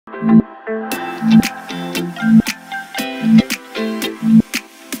Hi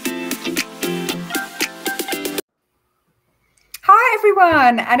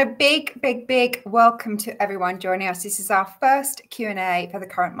everyone, and a big welcome to everyone joining us. This is our first Q&A for the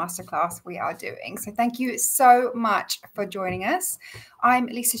current masterclass we are doing. So thank you so much for joining us. I'm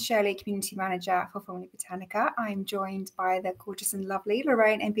Lisa Shirley, Community Manager for Formula Botanica. I'm joined by the gorgeous and lovely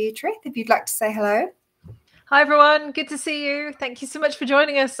Lorraine and Beatriz. If you'd like to say hello. Hi everyone, good to see you. Thank you so much for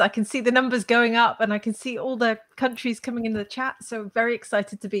joining us. I can see the numbers going up and I can see all the countries coming in the chat. So very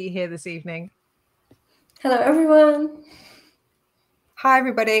excited to be here this evening. Hello everyone. Hi,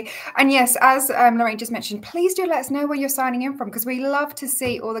 everybody. And yes, as Lorraine just mentioned, please do let us know where you're signing in from, because we love to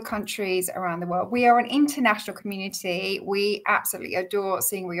see all the countries around the world. We are an international community. We absolutely adore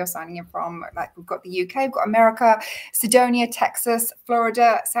seeing where you're signing in from. Like, we've got the UK, we've got America, Sidonia, Texas,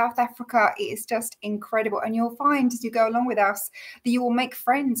 Florida, South Africa. It is just incredible. And you'll find as you go along with us that you will make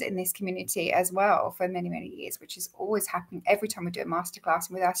friends in this community as well for many, many years, which is always happening every time we do a masterclass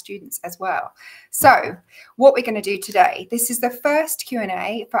with our students as well. So what we're going to do today, this is the first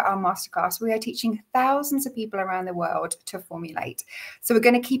Q&A for our masterclass. We are teaching thousands of people around the world to formulate. So we're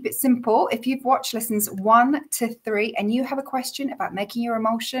going to keep it simple. If you've watched lessons 1 to 3 and you have a question about making your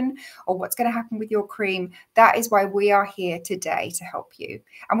emulsion or what's going to happen with your cream, that is why we are here today to help you.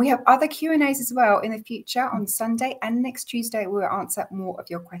 And we have other Q&As as well in the future. On Sunday and next Tuesday, we will answer more of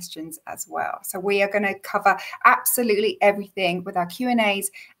your questions as well. So we are going to cover absolutely everything with our Q&As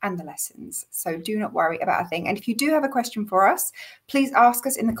and the lessons. So do not worry about a thing. And if you do have a question for us, please ask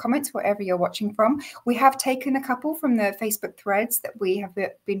us in the comments wherever you're watching from. We have taken a couple from the Facebook threads that we have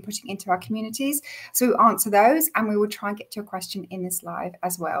been putting into our communities. So we'll answer those and we will try and get to your question in this live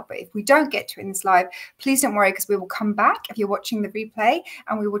as well. But if we don't get to it in this live, please don't worry, because we will come back if you're watching the replay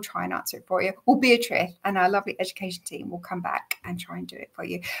and we will try and answer it for you. Or Beatriz and our lovely education team will come back and try and do it for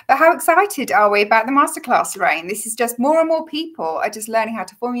you. But how excited are we about the masterclass, Lorraine? This is just more and more people are just learning how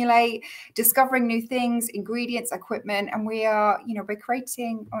to formulate, discovering new things, ingredients, equipment, and we are, we're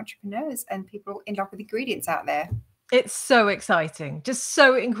creating entrepreneurs and people in love with ingredients out there. It's so exciting, just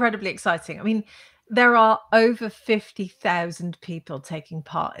so incredibly exciting. I mean, there are over 50,000 people taking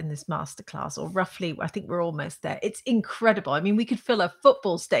part in this masterclass, or roughly, I think we're almost there. It's incredible. I mean, we could fill a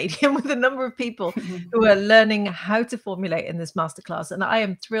football stadium with the number of people who are learning how to formulate in this masterclass. And I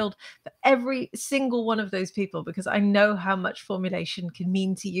am thrilled for every single one of those people, because I know how much formulation can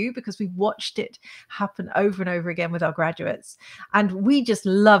mean to you, because we've watched it happen over and over again with our graduates. And we just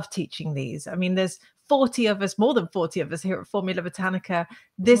love teaching these. I mean, there's 40 of us, more than 40 of us here at Formula Botanica.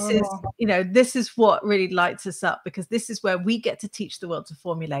 This is, this is what really lights us up, because this is where we get to teach the world to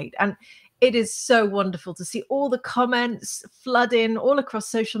formulate. And it is so wonderful to see all the comments flood in all across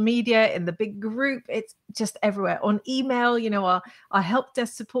social media, in the big group. It's just everywhere. On email, our help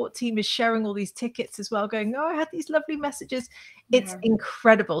desk support team is sharing all these tickets as well, going, oh, I had these lovely messages. It's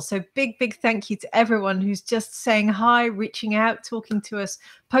incredible. So big thank you to everyone who's just saying hi, reaching out, talking to us,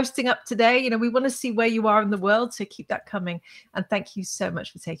 posting up today. We want to see where you are in the world, so keep that coming. And thank you so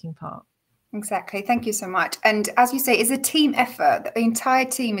much for taking part. Exactly. Thank you so much. And as you say, it's a team effort. The entire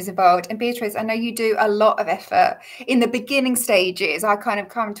team is involved. And Beatriz, I know you do a lot of effort in the beginning stages. I kind of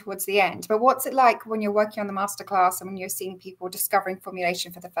come towards the end. But what's it like when you're working on the masterclass and when you're seeing people discovering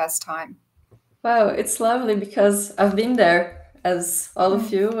formulation for the first time? Wow, it's lovely, because I've been there as all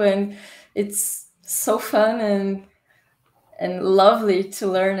of you, and it's so fun and lovely to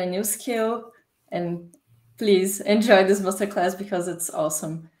learn a new skill. And please enjoy this masterclass, because it's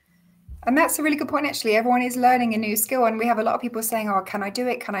awesome. And that's a really good point, actually. Everyone is learning a new skill. And we have a lot of people saying, oh, can I do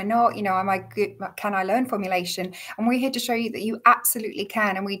it? Can I not? Am I good? Can I learn formulation? And we're here to show you that you absolutely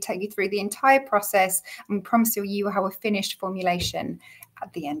can. And we take you through the entire process. And we promise you will have a finished formulation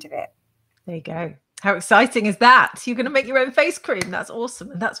at the end of it. There you go. How exciting is that? You're going to make your own face cream. That's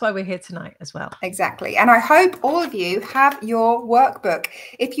awesome. And that's why we're here tonight as well. Exactly. And I hope all of you have your workbook.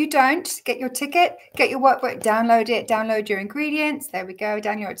 If you don't, get your ticket, get your workbook, download it, download your ingredients. There we go.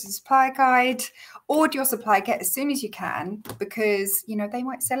 Download your supply guide, order your supply kit as soon as you can, because, they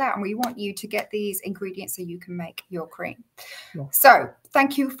might sell out and we want you to get these ingredients so you can make your cream. Yeah. So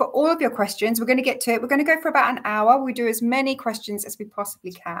thank you for all of your questions. We're going to get to it. We're going to go for about an hour. We do as many questions as we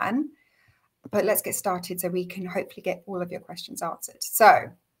possibly can. But let's get started so we can hopefully get all of your questions answered. So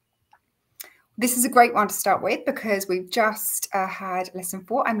this is a great one to start with, because we've just had lesson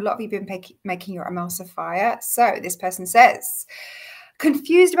 4 and a lot of you have been making your emulsifier. So this person says,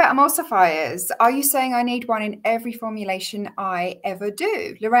 confused about emulsifiers. Are you saying I need one in every formulation I ever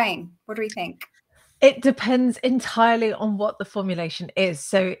do? Lorraine, what do we think? It depends entirely on what the formulation is.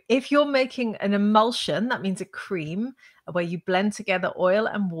 So if you're making an emulsion, that means a cream where you blend together oil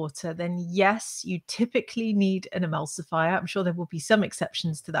and water, then yes, you typically need an emulsifier. I'm sure there will be some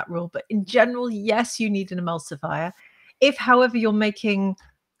exceptions to that rule, but in general, yes, you need an emulsifier. If, however, you're making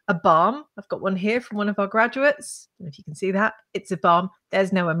a balm, I've got one here from one of our graduates, and if you can see that, it's a balm.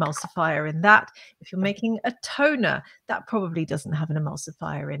 There's no emulsifier in that. If you're making a toner, that probably doesn't have an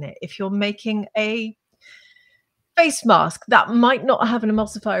emulsifier in it. If you're making a face mask, that might not have an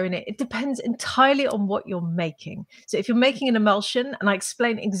emulsifier in it. It depends entirely on what you're making. So if you're making an emulsion, and I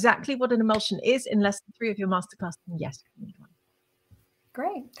explain exactly what an emulsion is in lesson 3 of your masterclass, then yes, you need one.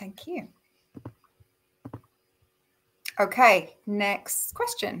 Great, thank you. Okay, next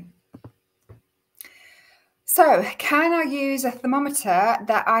question. So, can I use a thermometer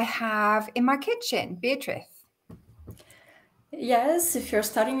that I have in my kitchen, Beatrice? Yes, if you're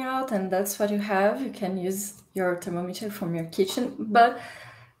starting out and that's what you have, you can use your thermometer from your kitchen. But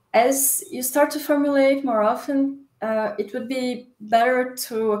as you start to formulate more often, it would be better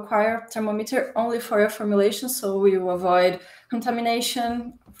to acquire a thermometer only for your formulation, so you avoid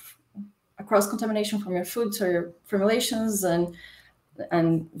contamination, cross-contamination from your food to your formulations, and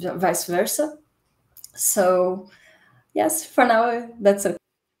vice versa. So yes, for now, that's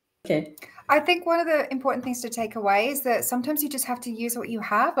okay. I think one of the important things to take away is that sometimes you just have to use what you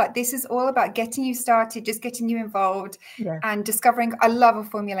have. Like, this is all about getting you started, just getting you involved, and discovering a love of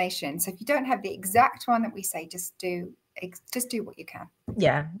formulation. So if you don't have the exact one that we say, just do what you can.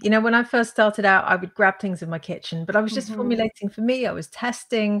 Yeah. You know, when I first started out, I would grab things in my kitchen, but I was just formulating for me. I was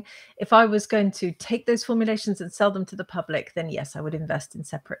testing. If I was going to take those formulations and sell them to the public, then yes, I would invest in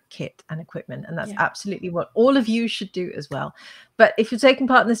separate kit and equipment. And that's absolutely what all of you should do as well. But if you're taking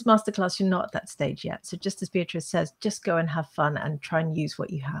part in this masterclass, you're not at that stage yet. So just as Beatrice says, just go and have fun and try and use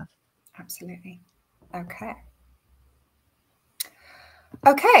what you have. Absolutely. Okay.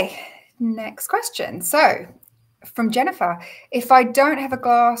 Okay. Next question. So, from Jennifer, if I don't have a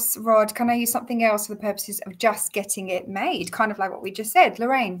glass rod, can I use something else for the purposes of just getting it made? Kind of like what we just said,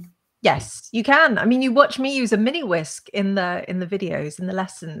 Lorraine. Yes, you can. I mean, you watch me use a mini whisk in the videos, in the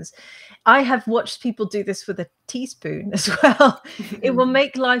lessons. I have watched people do this with a teaspoon as well. It will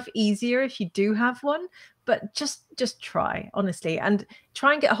make life easier if you do have one, but just try, honestly, and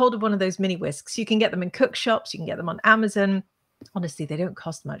try and get a hold of one of those mini whisks. You can get them in cook shops, you can get them on Amazon. Honestly, they don't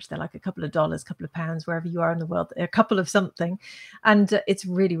cost much. They're like a couple of dollars, couple of pounds, wherever you are in the world, a couple of something. And it's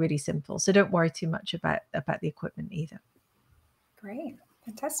really, really simple. So don't worry too much about the equipment either. Great.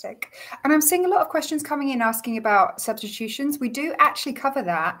 Fantastic. And I'm seeing a lot of questions coming in asking about substitutions. We do actually cover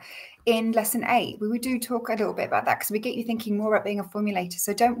that in lesson 8. We do talk a little bit about that because we get you thinking more about being a formulator.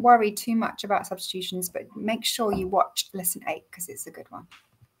 So don't worry too much about substitutions, but make sure you watch lesson 8 because it's a good one.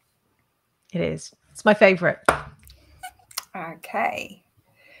 It is. It's my favorite. Okay.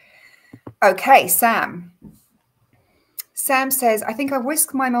 Okay, Sam. Sam says, I think I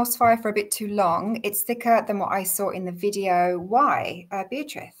whisked my emulsifier for a bit too long. It's thicker than what I saw in the video. Why?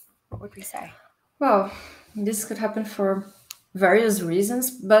 Beatrice, what would we say? Well, this could happen for various reasons,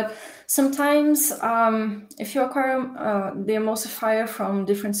 but sometimes if you acquire the emulsifier from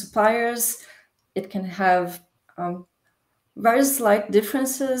different suppliers, it can have very slight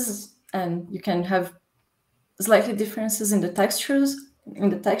differences, and you can have slightly differences in the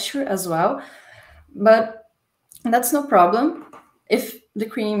texture as well. But that's no problem. If the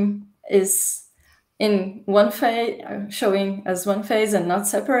cream is in one phase, showing as one phase and not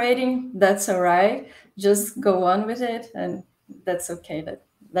separating, that's all right. Just go on with it, and that's okay.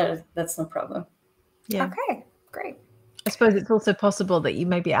 That's no problem. Yeah. Okay, great. I suppose it's also possible that you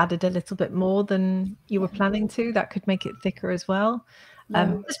maybe added a little bit more than you were planning to. That could make it thicker as well.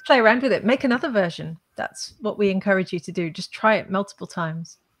 Just play around with it. Make another version. That's what we encourage you to do. Just try it multiple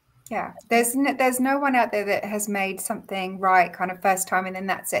times. Yeah, there's no one out there that has made something right kind of first time and then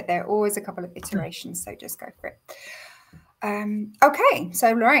that's it. There are always a couple of iterations, so just go for it. Okay,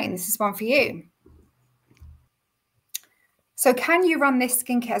 so Lorraine, this is one for you. So can you run this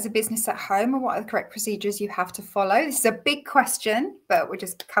skincare as a business at home, or what are the correct procedures you have to follow? This is a big question, but we'll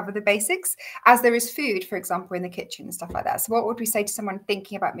just cover the basics, as there is food, for example, in the kitchen and stuff like that. So what would we say to someone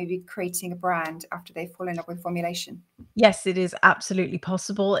thinking about maybe creating a brand after they've fallen in love with formulation? Yes, it is absolutely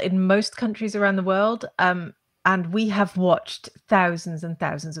possible in most countries around the world. And we have watched thousands and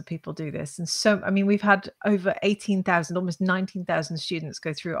thousands of people do this. And so, I mean, we've had over 18,000, almost 19,000 students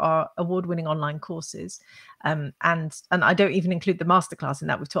go through our award-winning online courses. And I don't even include the masterclass in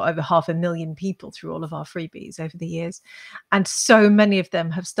that. We've taught over 500,000 people through all of our freebies over the years. And so many of them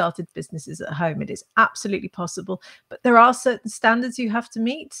have started businesses at home. It is absolutely possible, but there are certain standards you have to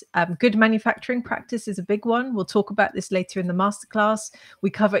meet. Good manufacturing practice is a big one. We'll talk about this later in the masterclass. We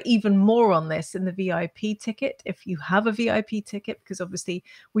cover even more on this in the VIP ticket, if you have a VIP ticket, because obviously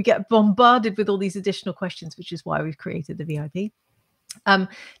we get bombarded with all these additional questions, which is why we've created the VIP.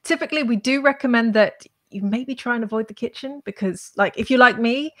 Typically, we do recommend that you maybe try and avoid the kitchen, because, like, if you're like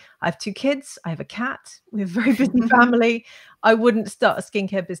me, I have 2 kids, I have a cat, we have a very busy family. I wouldn't start a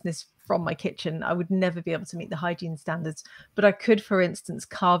skincare business from my kitchen. I would never be able to meet the hygiene standards, but I could, for instance,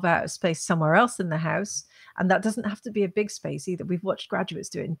 carve out a space somewhere else in the house. And that doesn't have to be a big space either. We've watched graduates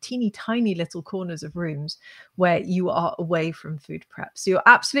do it in teeny tiny little corners of rooms where you are away from food prep. So you're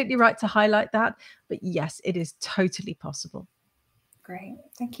absolutely right to highlight that. But yes, it is totally possible. Great.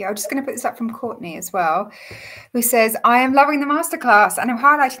 Thank you. I'm just going to put this up from Courtney as well, who says, I am loving the masterclass. And I'm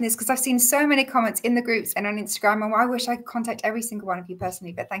highlighting this because I've seen so many comments in the groups and on Instagram. And I wish I could contact every single one of you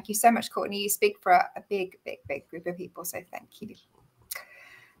personally. But thank you so much, Courtney. You speak for a big, big, big group of people. So thank you.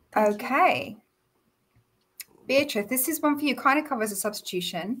 Okay. Beatrice, this is one for you. Kind of covers a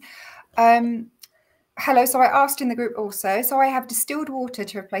substitution. Hello. So I asked in the group also. So I have distilled water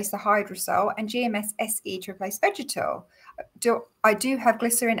to replace the hydrosol and GMS SE to replace Vegetal. I do have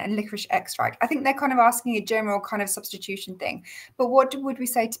glycerin and licorice extract. I think they're kind of asking a general kind of substitution thing. But what would we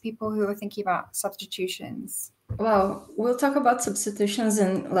say to people who are thinking about substitutions? Well, we'll talk about substitutions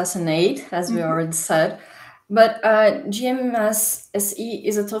in lesson 8, as we already said. But GMS SE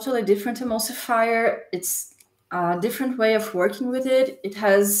is a totally different emulsifier. It's a different way of working with it. It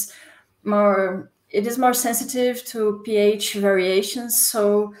is more sensitive to pH variations.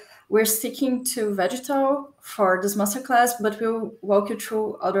 So we're sticking to Vegetal for this masterclass, but we'll walk you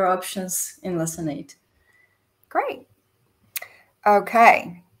through other options in lesson 8. Great.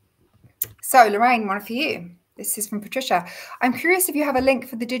 Okay. So Lorraine, one for you. This is from Patricia. I'm curious if you have a link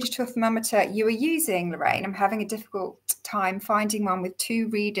for the digital thermometer you are using, Lorraine. I'm having a difficult time finding one with 2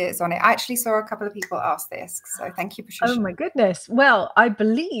 readers on it. I actually saw a couple of people ask this. So thank you, Patricia. Oh my goodness. Well, I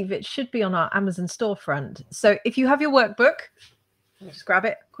believe it should be on our Amazon storefront. So if you have your workbook, let me just grab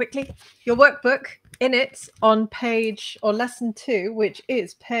it quickly. Your workbook, in it on page, or lesson 2, which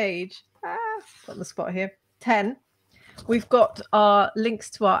is page, on the spot here, 10. We've got our links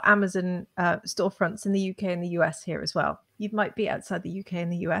to our Amazon storefronts in the UK and the US here as well. You might be outside the UK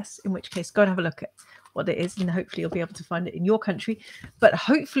and the US, in which case go and have a look at what it is, and hopefully you'll be able to find it in your country. But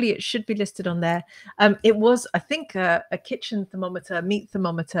hopefully it should be listed on there. It was, I think, a kitchen thermometer, meat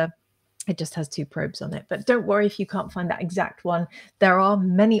thermometer. It just has 2 probes on it. But don't worry if you can't find that exact one. There are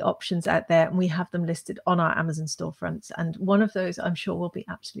many options out there, and we have them listed on our Amazon storefronts. And one of those, I'm sure, will be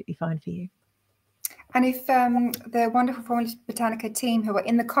absolutely fine for you. And if the wonderful Formula Botanica team who are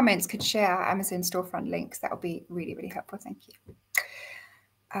in the comments could share our Amazon storefront links, that would be really, really helpful. Thank you.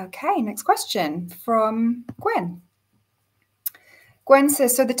 Okay, next question from Gwen. Gwen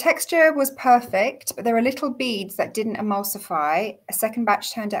says, so the texture was perfect, but there are little beads that didn't emulsify. A second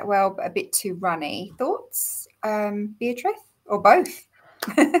batch turned out well, but a bit too runny. Thoughts, Beatrice, or both?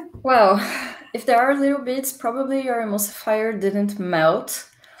 Well, if there are little beads, probably your emulsifier didn't melt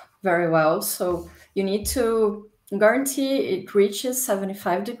very well. So you need to guarantee it reaches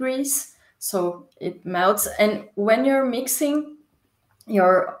 75 degrees, so it melts. And when you're mixing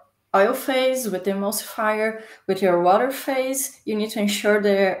your oil phase with the emulsifier with your water phase, you need to ensure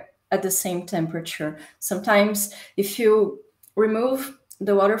they're at the same temperature. Sometimes if you remove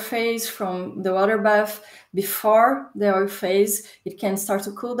the water phase from the water bath before the oil phase, it can start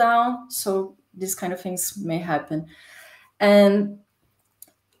to cool down. So these kind of things may happen. And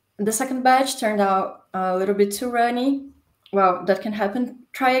the second batch turned out a little bit too runny. Well, that can happen.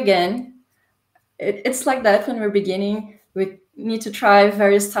 Try again. It's like that when we're beginning. We need to try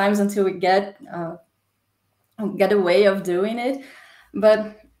various times until we get a way of doing it.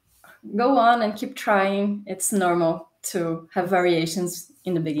 But go on and keep trying. It's normal to have variations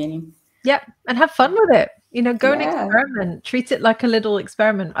in the beginning. Yeah, and have fun with it. You know, go and experiment. Treat it like a little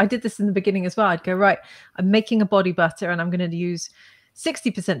experiment. I did this in the beginning as well. I'd go, right, I'm making a body butter and I'm going to use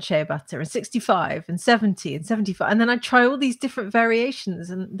 60% shea butter and 65 and 70 and 75. And then I try all these different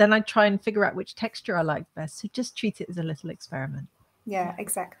variations, and then I try and figure out which texture I like best. So just treat it as a little experiment. Yeah,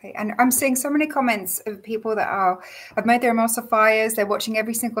 exactly. And I'm seeing so many comments of people that have made their emulsifiers. They're watching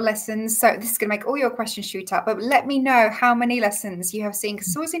every single lesson. So this is going to make all your questions shoot up. But let me know how many lessons you have seen, because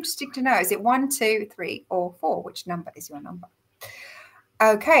it's always interesting to know. Is it 1, 2, 3, or 4? Which number is your number?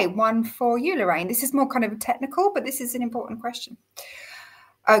 Okay, 1 for you, Lorraine. This is more kind of technical, but this is an important question.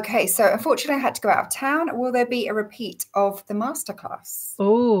 Okay, so unfortunately, I had to go out of town. Will there be a repeat of the masterclass?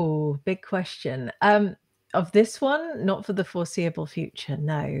 Oh, big question. Of this one, not for the foreseeable future,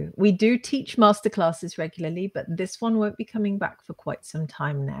 no. We do teach masterclasses regularly, but this one won't be coming back for quite some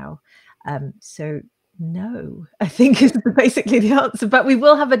time now. So no, I think is basically the answer. But we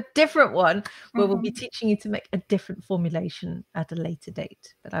will have a different one where we'll be teaching you to make a different formulation at a later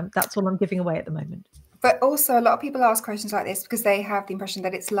date. But that's what I'm giving away at the moment. But also, a lot of people ask questions like this because they have the impression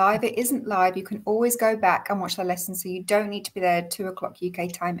that it's live. It isn't live. You can always go back and watch the lessons. So you don't need to be there at 2 o'clock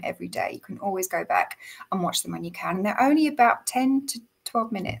UK time every day. You can always go back and watch them when you can. And they're only about 10 to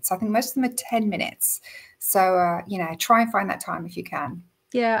 12 minutes. I think most of them are 10 minutes. So, try and find that time if you can.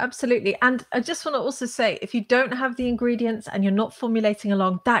 Yeah, absolutely. And I just want to also say, if you don't have the ingredients and you're not formulating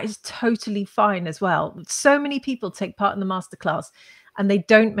along, that is totally fine as well. So many people take part in the masterclass and they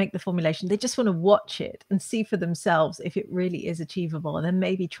don't make the formulation. They just want to watch it and see for themselves if it really is achievable, and then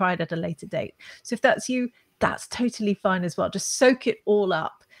maybe try it at a later date. So if that's you, that's totally fine as well. Just soak it all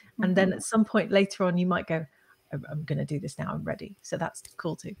up. And then at some point later on, you might go, I'm going to do this now. I'm ready. So that's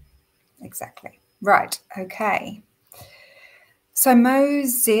cool too. Exactly. Right. Okay. So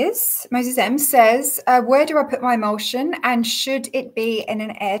Moses M says, where do I put my emulsion, and should it be in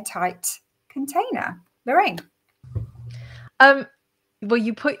an airtight container? Lorraine.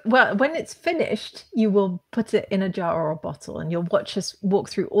 Well, when it's finished, you will put it in a jar or a bottle, and you'll watch us walk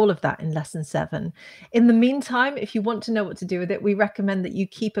through all of that in lesson 7. In the meantime, if you want to know what to do with it, we recommend that you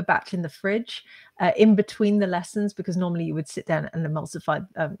keep a batch in the fridge in between the lessons, because normally you would sit down and emulsify,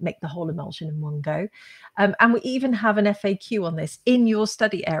 make the whole emulsion in one go. And we even have an FAQ on this in your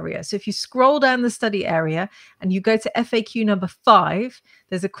study area. So if you scroll down the study area and you go to FAQ number 5,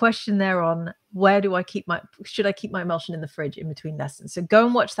 there's a question there on should I keep my emulsion in the fridge in between lessons? So go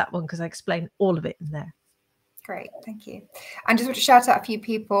and watch that one, because I explain all of it in there. Great, thank you. And just want to shout out a few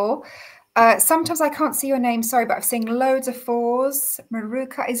people. Sometimes I can't see your name, sorry, but I've seen loads of 4s.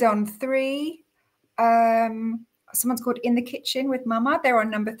 Maruka is on 3. Someone's called In the Kitchen with Mama. They're on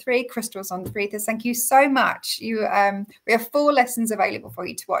number 3. Crystal's on 3. Thank you so much. We have 4 lessons available for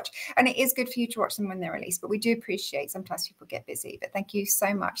you to watch, and it is good for you to watch them when they're released. But we do appreciate sometimes people get busy. But thank you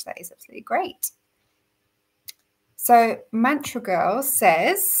so much. That is absolutely great. So Mantra Girl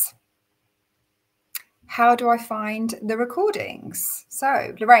says, how do I find the recordings?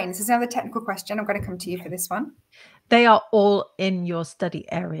 So Lorraine, this is another technical question. I'm going to come to you for this one. They are all in your study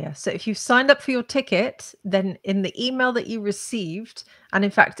area. So if you've signed up for your ticket, then in the email that you received, and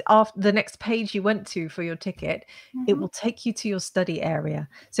in fact, after the next page you went to for your ticket, it will take you to your study area.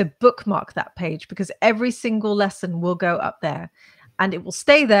 So bookmark that page, because every single lesson will go up there, and it will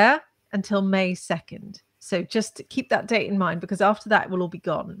stay there until May 2nd. So just keep that date in mind, because after that, it will all be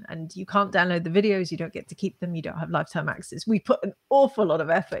gone, and you can't download the videos. You don't get to keep them. You don't have lifetime access. We put an awful lot of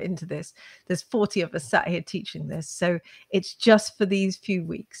effort into this. There's 40 of us sat here teaching this. So it's just for these few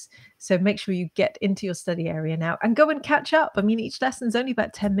weeks. So make sure you get into your study area now and go and catch up. I mean, each lesson's only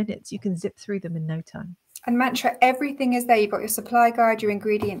about 10 minutes. You can zip through them in no time. And Mantra, everything is there. You've got your supply guide, your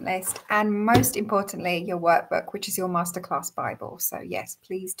ingredient list, and most importantly, your workbook, which is your masterclass Bible. So yes,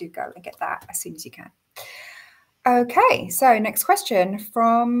 please do go and get that as soon as you can. Okay, so next question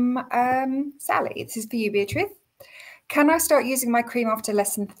from Sally. This is for you, Beatrice. Can I start using my cream after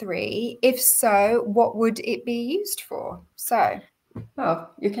lesson 3? If so, what would it be used for? So,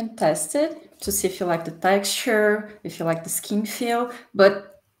 well, you can test it to see if you like the texture, if you like the skin feel,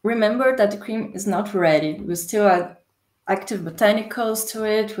 but remember that the cream is not ready. We still add active botanicals to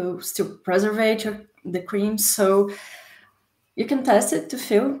it. We'll still preserve the cream, so you can test it to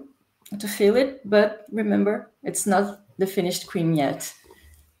feel it, but remember, it's not the finished cream yet.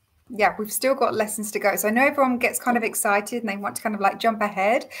 Yeah, we've still got lessons to go. So I know everyone gets kind of excited and they want to kind of like jump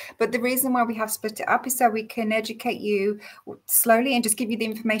ahead. But the reason why we have split it up is so we can educate you slowly and just give you the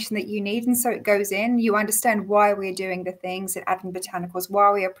information that you need. And so it goes in, you understand why we're doing the things and adding botanicals,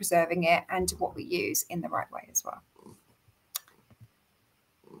 why we are preserving it, and what we use in the right way as well.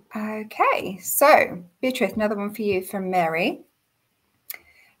 Okay, so Beatrice, another one for you from Mary.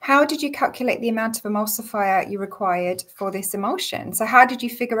 How did you calculate the amount of emulsifier you required for this emulsion? So how did you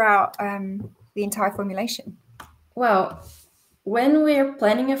figure out the entire formulation? Well, when we're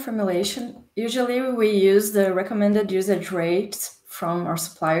planning a formulation, usually we use the recommended usage rates from our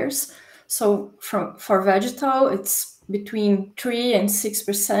suppliers. So for Vegetal, it's between 3 and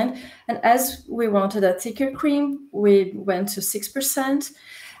 6%. And as we wanted a thicker cream, we went to 6%.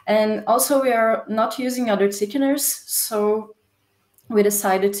 And also we are not using other thickeners, so we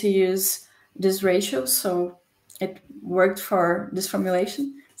decided to use this ratio. So it worked for this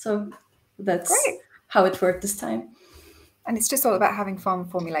formulation. So that's Great. how it worked this time. And it's just all about having fun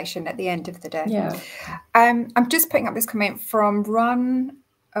formulation at the end of the day. Yeah. I'm just putting up this comment from Run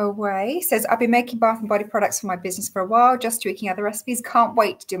Away. Says, I've been making bath and body products for my business for a while, just tweaking other recipes. Can't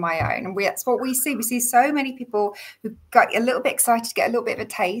wait to do my own. And that's what we see. We see so many people who got a little bit excited to get a little bit of a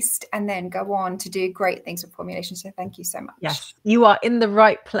taste and then go on to do great things with formulation. So thank you so much. Yes, you are in the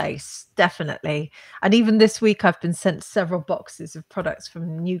right place, definitely. And even this week, I've been sent several boxes of products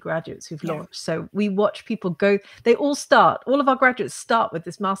from new graduates who've launched. So we watch people go, they all start, all of our graduates start with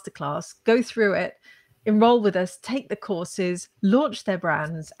this masterclass, go through it, enroll with us, take the courses, launch their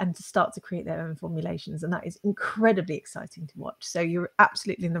brands, and to start to create their own formulations. And that is incredibly exciting to watch. So you're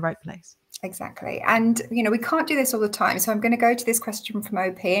absolutely in the right place. Exactly. And, you know, we can't do this all the time. So I'm going to go to this question from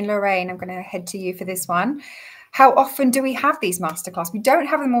OP. And Lorraine, I'm going to head to you for this one. How often do we have these masterclass? We don't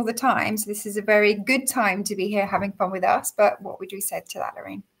have them all the time. So this is a very good time to be here having fun with us. But what would you say to that,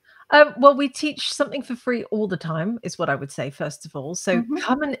 Lorraine? Well, we teach something for free all the time, is what I would say, first of all. So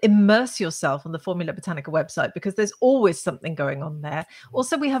come and immerse yourself on the Formula Botanica website, because there's always something going on there.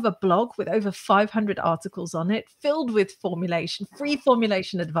 Also, we have a blog with over 500 articles on it, filled with formulation, free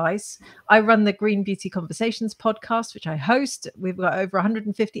formulation advice. I run the Green Beauty Conversations podcast, which I host. We've got over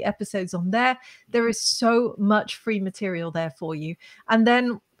 150 episodes on there. There is so much free material there for you. And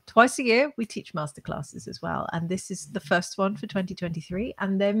then twice a year, we teach masterclasses as well. And this is the first one for 2023.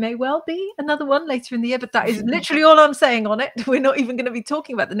 And there may well be another one later in the year, but that is literally all I'm saying on it. We're not even going to be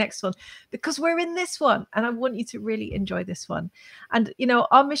talking about the next one because we're in this one. And I want you to really enjoy this one. And, you know,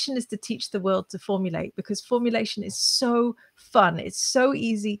 our mission is to teach the world to formulate, because formulation is so fun. It's so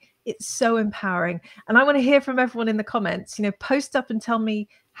easy. It's so empowering. And I want to hear from everyone in the comments, you know, post up and tell me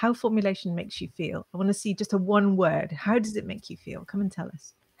how formulation makes you feel. I want to see just a one word. How does it make you feel? Come and tell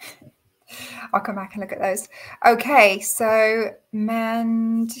us. I'll come back and look at those. Okay, so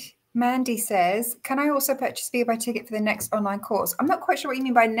Mandy says, can I also purchase VIP ticket for the next online course? I'm not quite sure what you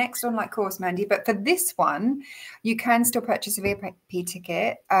mean by next online course, Mandy, but for this one, you can still purchase a VIP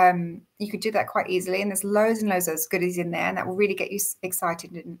ticket. You could do that quite easily, and there's loads and loads of goodies in there, and that will really get you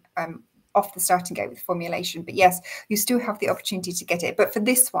excited and off the starting gate with formulation. But yes, you still have the opportunity to get it. But for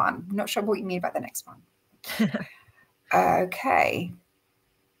this one, I'm not sure what you mean about the next one. Okay.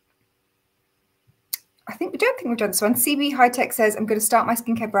 I don't think we've done this one. CB High Tech says, I'm going to start my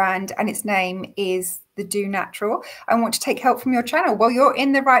skincare brand and its name is the Do Natural. I want to take help from your channel. Well, you're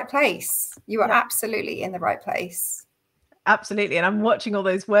in the right place. You are absolutely in the right place. Absolutely. And I'm watching all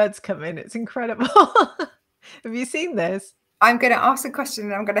those words come in. It's incredible. Have you seen this? I'm going to ask a question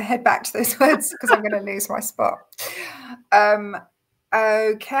and I'm going to head back to those words because I'm going to lose my spot.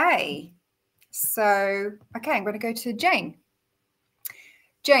 Okay. So, I'm going to go to Jane.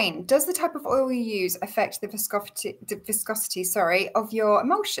 Jane, does the type of oil you use affect the viscosity of your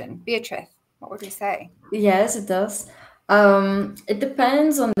emulsion? Beatrice, what would we say? Yes, it does. It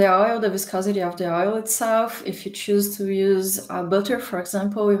depends on the oil, the viscosity of the oil itself. If you choose to use butter, for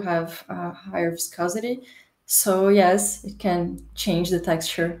example, you have a higher viscosity. So yes, it can change the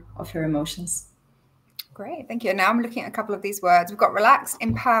texture of your emulsions. Great, thank you. Now I'm looking at a couple of these words. We've got relaxed,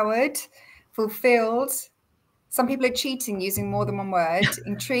 empowered, fulfilled. Some people are cheating using more than one word.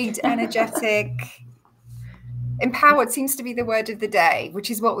 Intrigued, energetic. Empowered seems to be the word of the day,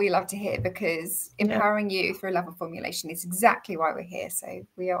 which is what we love to hear, because empowering you through a love of formulation is exactly why we're here. So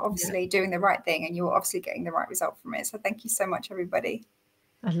we are obviously doing the right thing, and you're obviously getting the right result from it. So thank you so much, everybody.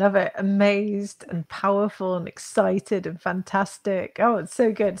 I love it. Amazed and powerful and excited and fantastic. Oh, it's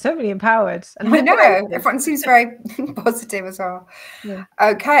so good. So many empowered. And I know. Everyone seems very positive as well. Yeah.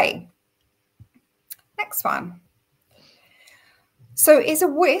 Okay. Next one. So is a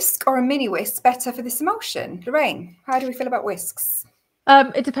whisk or a mini whisk better for this emulsion? Lorraine, how do we feel about whisks?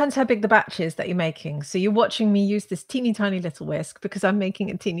 It depends how big the batch is that you're making. So you're watching me use this teeny tiny little whisk because I'm making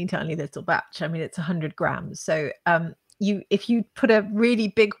a teeny tiny little batch. I mean, it's 100 grams. So if you put a really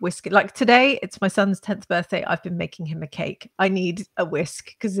big whisk, like today, it's my son's 10th birthday. I've been making him a cake. I need a whisk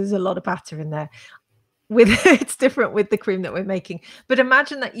because there's a lot of batter in there. It's different with the cream that we're making. But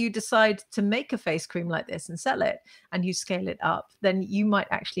imagine that you decide to make a face cream like this and sell it, and you scale it up, then you might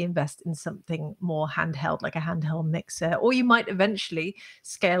actually invest in something more handheld, like a handheld mixer, or you might eventually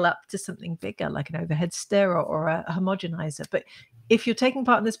scale up to something bigger, like an overhead stirrer or a homogenizer. But If you're taking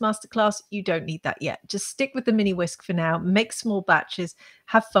part in this masterclass, you don't need that yet. Just stick with the mini whisk for now, make small batches,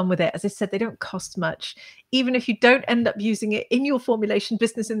 have fun with it. As I said, they don't cost much. Even if you don't end up using it in your formulation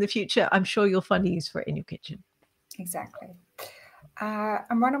business in the future, I'm sure you'll find a use for it in your kitchen. Exactly.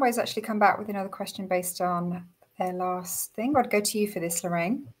 And Runaways actually come back with another question based on their last thing. I'd go to you for this,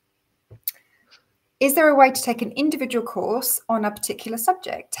 Lorraine. Is there a way to take an individual course on a particular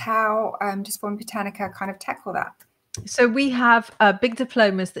subject? How does Form Botanica kind of tackle that? So we have big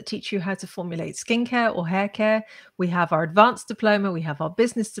diplomas that teach you how to formulate skincare or hair care. We have our advanced diploma, we have our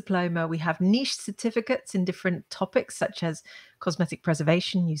business diploma, we have niche certificates in different topics such as cosmetic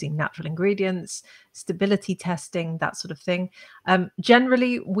preservation using natural ingredients, stability testing, that sort of thing.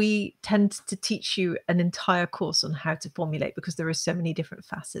 Generally, we tend to teach you an entire course on how to formulate because there are so many different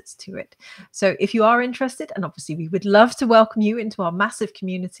facets to it. So if you are interested, and obviously we would love to welcome you into our massive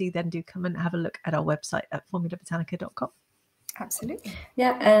community, then do come and have a look at our website at formulabotanica.com. Absolutely.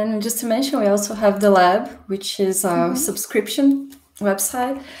 Yeah, and just to mention, we also have the lab, which is a subscription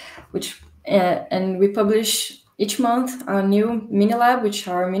website, which and we publish each month a new mini lab, which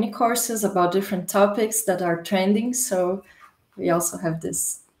are mini courses about different topics that are trending. So we also have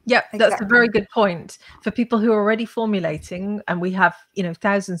this. Yeah, that's Exactly. a very good point for people who are already formulating, and we have, you know,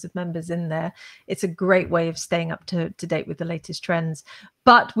 thousands of members in there. It's a great way of staying up to date with the latest trends.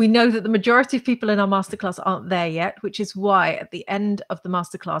 But we know that the majority of people in our masterclass aren't there yet, which is why at the end of the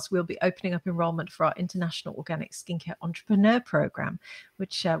masterclass, we'll be opening up enrollment for our International Organic Skincare Entrepreneur Program,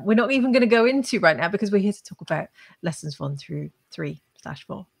 which we're not even going to go into right now because we're here to talk about lessons 1 through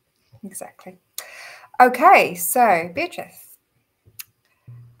 3/4. Exactly. Okay, so Beatrice.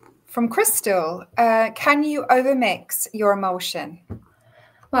 From Crystal, can you overmix your emulsion?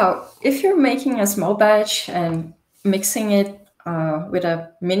 Well, if you're making a small batch and mixing it with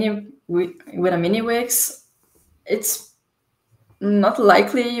a mini whisk, it's not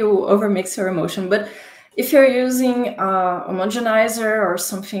likely you overmix your emulsion. But if you're using a homogenizer or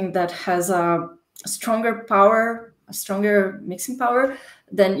something that has a stronger power, a stronger mixing power,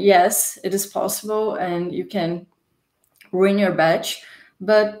 then yes, it is possible, and you can ruin your batch.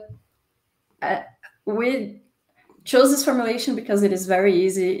 But we chose this formulation because it is very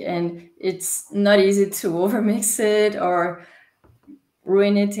easy, and it's not easy to overmix it or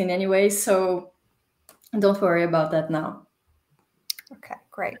ruin it in any way. So don't worry about that now. Okay,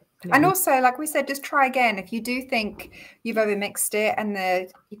 great. And also, like we said, just try again. If you do think you've overmixed it and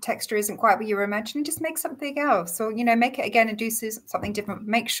the texture isn't quite what you were imagining, just make something else, or, you know, make it again and do something different.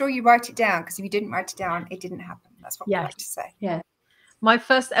 Make sure you write it down, because if you didn't write it down, it didn't happen. That's what we like to say. Yeah. My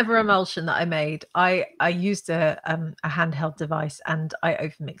first ever emulsion that I made, I used a handheld device and I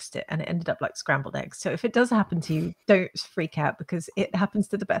overmixed it, and it ended up like scrambled eggs. So if it does happen to you, don't freak out, because it happens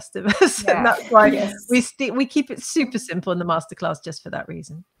to the best of us. Yeah. And that's why we keep it super simple in the masterclass, just for that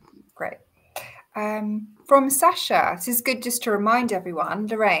reason. Great. From Sasha, this is good just to remind everyone,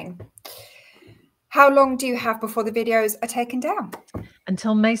 Lorraine, how long do you have before the videos are taken down?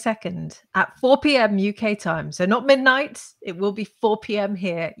 Until May 2nd at 4 p.m. UK time. So not midnight. It will be 4 p.m.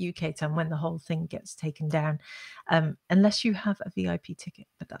 here UK time when the whole thing gets taken down. Unless you have a VIP ticket.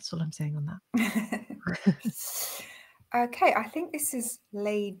 But that's all I'm saying on that. Okay, I think this is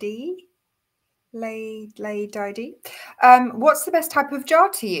Lady. What's the best type of jar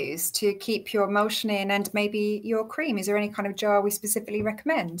to use to keep your emulsion in and maybe your cream? Is there any kind of jar we specifically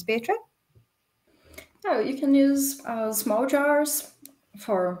recommend, Beatrice? No, you can use small jars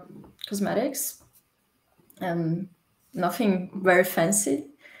for cosmetics, and nothing very fancy.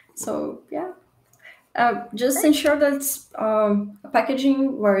 So yeah, just ensure that's a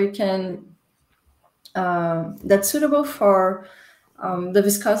packaging where you can that's suitable for the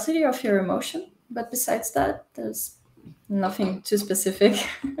viscosity of your emulsion. But besides that, there's nothing too specific.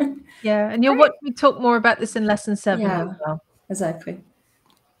 Yeah, and you'll watch me talk more about this in lesson 7 as well. Exactly.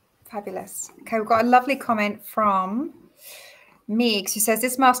 Fabulous. Okay, we've got a lovely comment from Meeks, who says,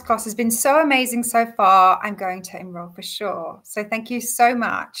 this masterclass has been so amazing so far. I'm going to enroll for sure. So thank you so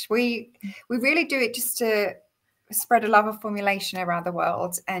much. We really do it just to spread a love of formulation around the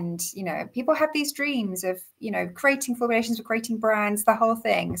world. And, you know, people have these dreams of, you know, creating formulations, or creating brands, the whole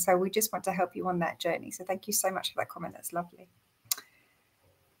thing. So we just want to help you on that journey. So thank you so much for that comment. That's lovely.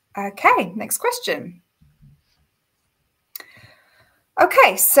 Okay, next question.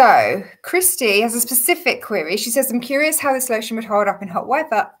 Okay, so Christy has a specific query. She says, I'm curious how this lotion would hold up in hot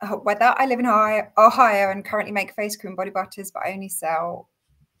weather. I live in Ohio and currently make face cream, body butters, but I only sell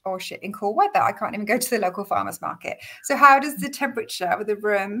or ship in cool weather. I can't even go to the local farmer's market. So how does the temperature of the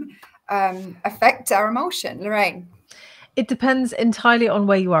room affect our emulsion, Lorraine? It depends entirely on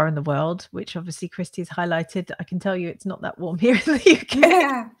where you are in the world, which obviously Christy's highlighted. I can tell you it's not that warm here in the UK.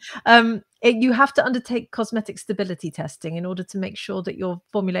 Yeah. You have to undertake cosmetic stability testing in order to make sure that your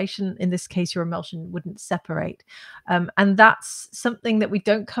formulation, in this case your emulsion, wouldn't separate. And that's something that we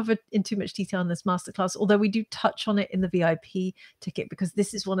don't cover in too much detail in this masterclass, although we do touch on it in the VIP ticket, because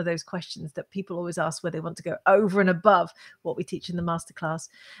this is one of those questions that people always ask where they want to go over and above what we teach in the masterclass.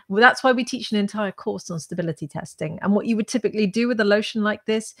 Well, that's why we teach an entire course on stability testing. And what you would typically do with a lotion like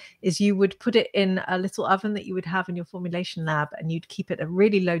this is you would put it in a little oven that you would have in your formulation lab, and you'd keep it at a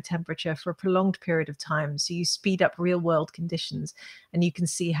really low temperature for a prolonged period of time. So you speed up real world conditions and you can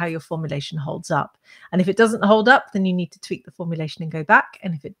see how your formulation holds up. And if it doesn't hold up, then you need to tweak the formulation and go back.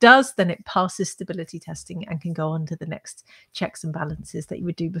 And if it does, then it passes stability testing and can go on to the next checks and balances that you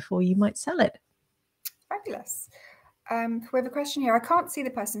would do before you might sell it. Fabulous. We have a question here. I can't see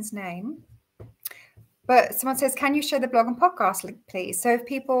the person's name, but someone says, can you share the blog and podcast link, please? So if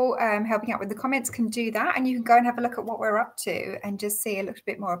people helping out with the comments can do that, and you can go and have a look at what we're up to and just see a little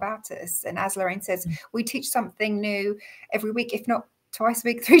bit more about us. And as Lorraine says, we teach something new every week, if not twice a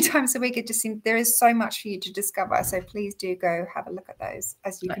week, 3 times a week. It just seems there is so much for you to discover. So please do go have a look at those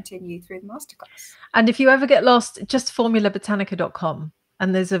as you continue through the masterclass. And if you ever get lost, just formulabotanica.com.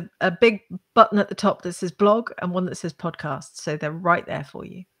 And there's a big button at the top that says blog and one that says podcast. So they're right there for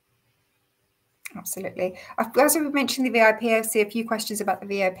you. Absolutely. As we mentioned the VIP, I see a few questions about the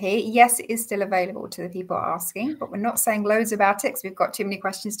VIP. Yes, it is still available to the people asking, but we're not saying loads about it because we've got too many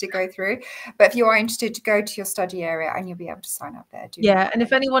questions to go through. But if you are interested, to go to your study area and you'll be able to sign up there. And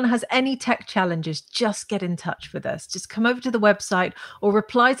if anyone has any tech challenges, just get in touch with us. Just come over to the website or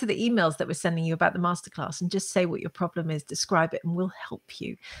reply to the emails that we're sending you about the masterclass and just say what your problem is, describe it, and we'll help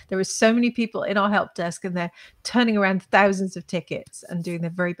you. There are so many people in our help desk and they're turning around thousands of tickets and doing their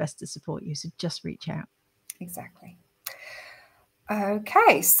very best to support you. So just reach out. Exactly.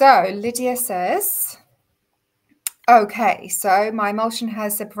 Okay, so Lydia says, okay, so my emulsion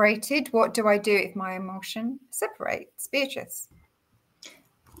has separated. What do I do if my emulsion separates? Beatrice.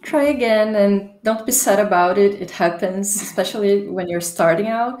 Try again and don't be sad about it. It happens, especially when you're starting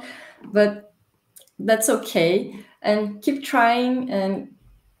out, but that's okay. And keep trying and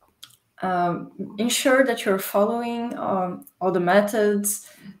ensure that you're following all the methods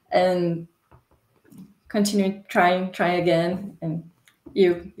and continue try again, and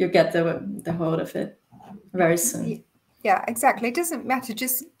you get the hold of it very soon. Yeah, exactly. It doesn't matter.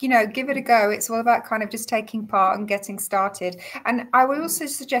 Just, give it a go. It's all about kind of just taking part and getting started. And I would also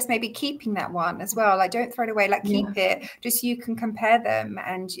suggest maybe keeping that one as well. Like, don't throw it away. Like, keep it just so you can compare them.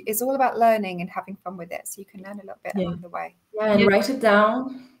 And it's all about learning and having fun with it. So you can learn a little bit along the way. Yeah, and write it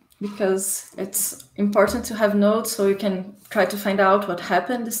down, because it's important to have notes so you can try to find out what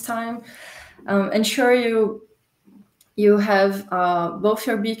happened this time. Ensure you have both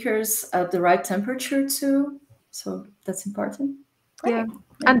your beakers at the right temperature too. So that's important. Yeah.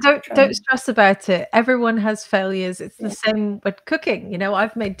 And don't stress about it. Everyone has failures. It's the same with cooking.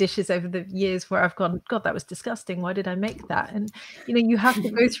 I've made dishes over the years where I've gone, God, that was disgusting. Why did I make that? And, you have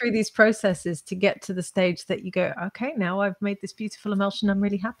to go through these processes to get to the stage that you go, okay, now I've made this beautiful emulsion. I'm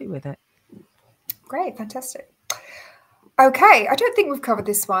really happy with it. Great. Fantastic. Okay, I don't think we've covered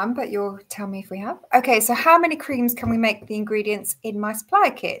this one, but you'll tell me if we have. Okay, so how many creams can we make the ingredients in my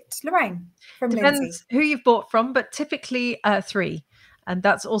supply kit? Lorraine, from Depends Lindsay. who you've bought from, but typically 3. And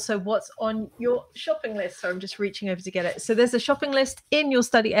that's also what's on your shopping list. So I'm just reaching over to get it. So there's a shopping list in your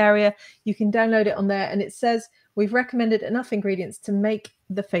study area. You can download it on there. And it says, we've recommended enough ingredients to make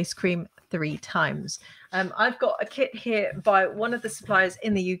the face cream 3 times. I've got a kit here by one of the suppliers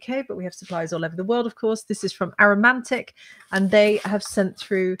in the UK, but we have suppliers all over the world, of course. This is from Aromantic, and they have sent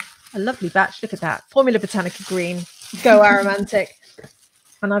through a lovely batch. Look at that. Formula Botanica Green. Go Aromantic.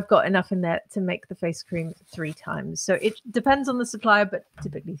 And I've got enough in there to make the face cream 3 times. So it depends on the supplier, but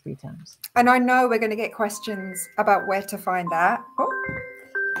typically 3 times. And I know we're going to get questions about where to find that. Oh,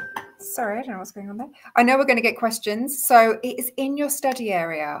 sorry, I don't know what's going on there. I know we're going to get questions. So it is in your study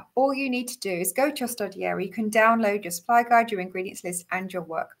area. All you need to do is go to your study area. You can download your supply guide, your ingredients list, and your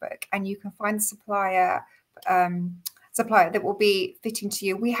workbook. And you can find the supplier that will be fitting to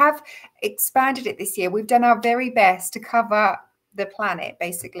you. We have expanded it this year. We've done our very best to cover the planet,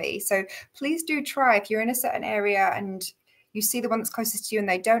 basically. So please do try. If you're in a certain area and you see the one that's closest to you and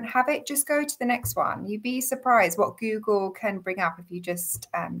they don't have it, just go to the next one. You'd be surprised what Google can bring up if you just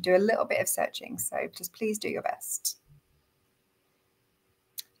do a little bit of searching. So just please do your best.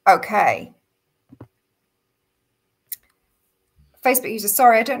 Okay. Facebook user,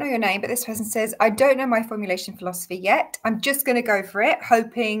 sorry, I don't know your name, but this person says, I don't know my formulation philosophy yet. I'm just going to go for it,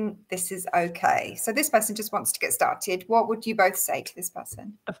 hoping this is okay. So this person just wants to get started. What would you both say to this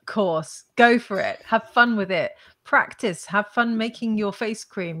person? Of course, go for it. Have fun with it. Practice, have fun making your face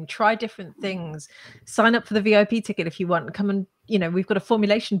cream, try different things, sign up for the VIP ticket if you want. Come and, you know, we've got a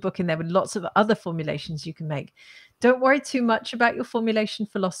formulation book in there with lots of other formulations you can make. Don't worry too much about your formulation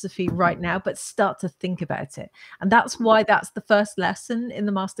philosophy right now, but start to think about it. And that's why that's the first lesson in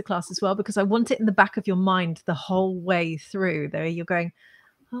the masterclass as well, because I want it in the back of your mind the whole way through. There you're going,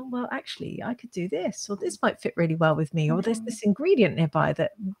 oh, well, actually, I could do this, or this might fit really well with me, or there's this ingredient nearby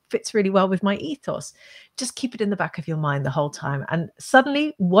that fits really well with my ethos. Just keep it in the back of your mind the whole time. And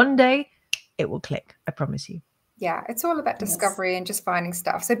suddenly, one day, it will click. I promise you. Yeah, it's all about discovery and just finding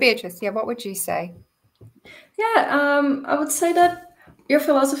stuff. So Beatrice, yeah, what would you say? Yeah, I would say that your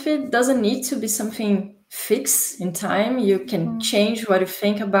philosophy doesn't need to be something fixed in time. You can change what you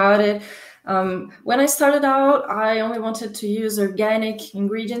think about it. When I started out, I only wanted to use organic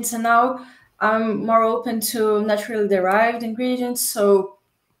ingredients, and now I'm more open to naturally derived ingredients. So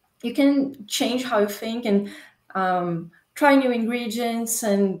you can change how you think and try new ingredients.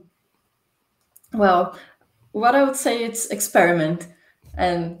 And, well, what I would say is experiment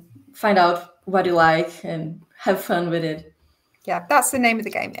and find out what you like and have fun with it. Yeah, that's the name of the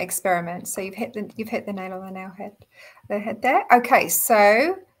game, experiment. So you've hit the nail on the head there. Okay,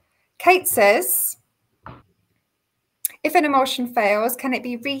 so Kate says, if an emulsion fails, can it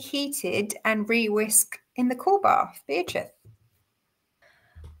be reheated and re-whisked in the cool bath? Beatrice.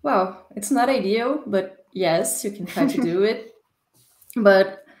 Well, it's not ideal, but yes, you can try to do it.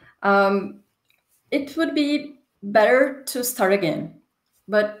 But it would be better to start again.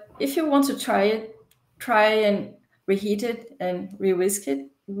 But if you want to try it, try and reheat it and re-whisk it.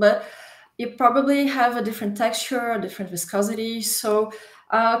 But you probably have a different texture, a different viscosity. So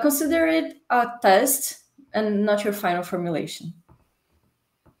consider it a test and not your final formulation.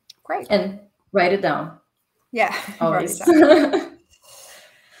 Great. And write it down. Yeah, always. Write it down.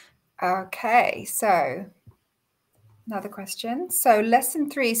 Okay, so another question. So lesson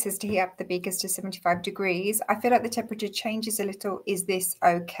 3 says to heat up the beakers to 75 degrees. I feel like the temperature changes a little. Is this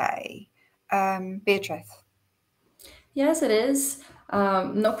okay? Beatrice. Yes, it is.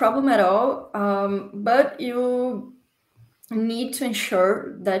 No problem at all. But you need to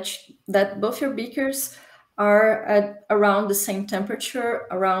ensure that both your beakers are at around the same temperature,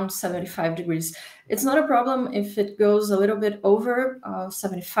 around 75 degrees. It's not a problem if it goes a little bit over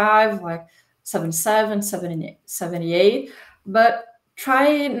 75, like 77, 78, but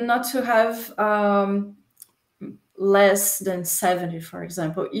try not to have less than 70, for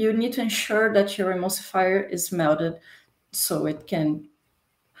example. You need to ensure that your emulsifier is melted so it can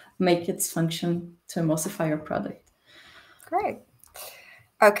make its function to emulsify your product. Great.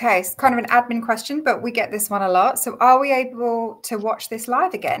 Okay, it's kind of an admin question, but we get this one a lot. So are we able to watch this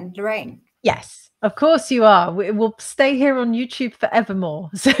live again, Lorraine? Yes, of course you are. It will stay here on YouTube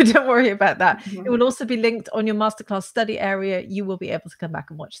forevermore. So don't worry about that. It will also be linked on your masterclass study area. You will be able to come back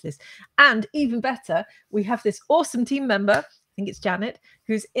and watch this. And even better, we have this awesome team member, I think it's Janet,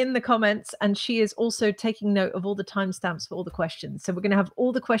 who's in the comments, and she is also taking note of all the timestamps for all the questions. So we're going to have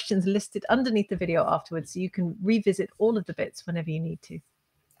all the questions listed underneath the video afterwards, so you can revisit all of the bits whenever you need to.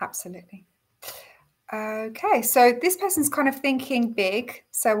 Absolutely. Okay, so this person's kind of thinking big,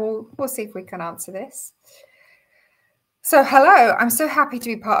 so we'll see if we can answer this. So hello, I'm so happy to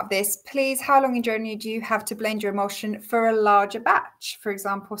be part of this. Please, how long in journey do you have to blend your emulsion for a larger batch? For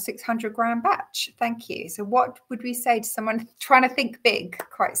example, 600-gram batch. Thank you. So what would we say to someone trying to think big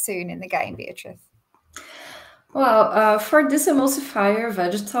quite soon in the game, Beatrice? Well, for this emulsifier,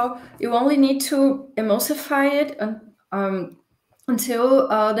 Vegetal, you only need to emulsify it until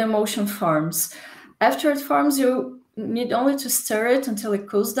the emulsion forms. After it forms, you need only to stir it until it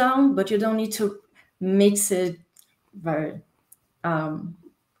cools down, but you don't need to mix it very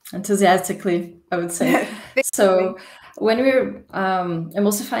enthusiastically, I would say. So when we're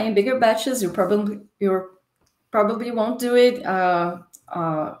emulsifying bigger batches, you probably won't do it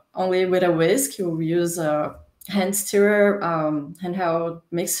only with a whisk. You'll use a hand stirrer, handheld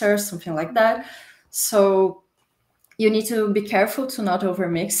mixer, something like that. So you need to be careful to not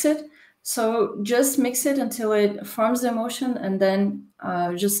overmix it. So just mix it until it forms the emulsion, and then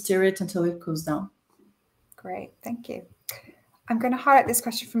just stir it until it cools down. Great, thank you. I'm going to highlight this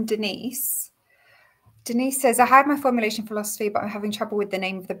question from Denise. Denise says, I have my formulation philosophy, but I'm having trouble with the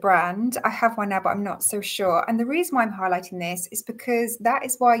name of the brand. I have one now, but I'm not so sure. And the reason why I'm highlighting this is because that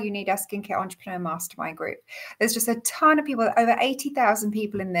is why you need our Skincare Entrepreneur Mastermind group. There's just a ton of people, over 80,000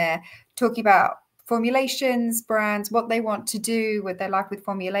 people in there talking about formulations, brands, what they want to do with their life with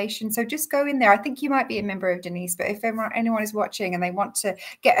formulation. So just go in there. I think you might be a member of Denise, but if anyone is watching and they want to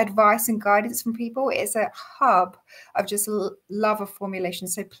get advice and guidance from people, it's a hub of just love of formulation.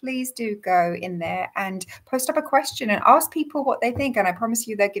 So please do go in there and post up a question and ask people what they think. And I promise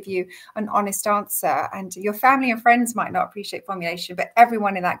you, they'll give you an honest answer. And your family and friends might not appreciate formulation, but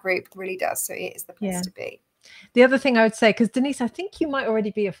everyone in that group really does. So it is the place to be. The other thing I would say, because Denise, I think you might already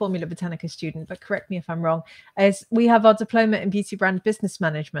be a Formula Botanica student, but correct me if I'm wrong, is we have our diploma in beauty brand business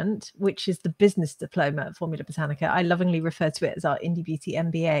management, which is the business diploma at Formula Botanica. I lovingly refer to it as our Indie Beauty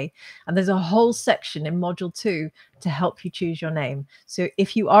MBA. And there's a whole section in module 2 to help you choose your name. So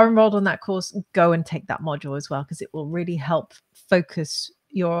if you are enrolled on that course, go and take that module as well, because it will really help focus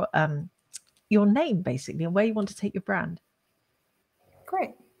your name, basically, and where you want to take your brand.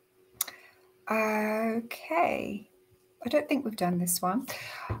 Great. Okay, I don't think we've done this one.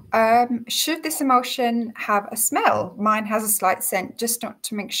 Should this emulsion have a smell? Mine has a slight scent, just not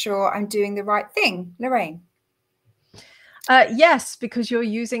to make sure I'm doing the right thing. Lorraine? Yes, because you're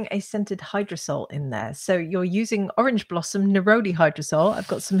using a scented hydrosol in there. So you're using orange blossom neroli hydrosol. I've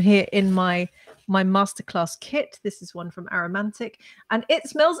got some here in my masterclass kit. This is one from Aromantic, and it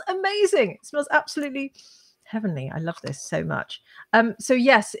smells amazing. It smells absolutely heavenly. I love this so much. So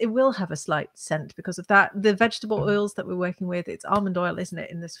yes, it will have a slight scent because of that. The vegetable oils that we're working with, it's almond oil, isn't it,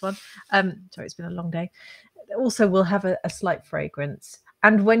 in this one? Sorry, it's been a long day. It also will have a slight fragrance.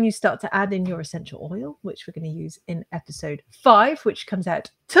 And when you start to add in your essential oil, which we're going to use in episode 5, which comes out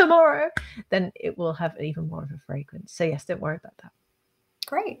tomorrow, then it will have even more of a fragrance. So yes, don't worry about that.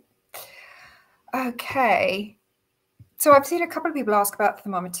 Great. Okay. So I've seen a couple of people ask about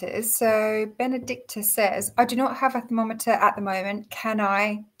thermometers. So Benedicta says, I do not have a thermometer at the moment. Can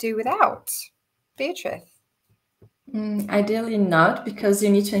I do without? Beatrice? Ideally not, because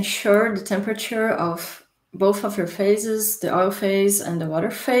you need to ensure the temperature of both of your phases, the oil phase and the water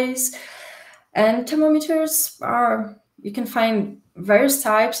phase. And thermometers you can find various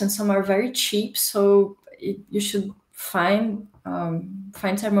types, and some are very cheap. So you should find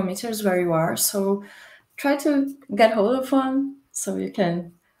thermometers where you are. So try to get hold of one so you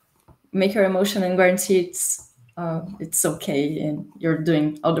can make your emulsion and guarantee it's okay and you're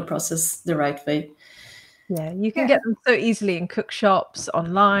doing all the process the right way. Yeah, you can get them so easily in cook shops,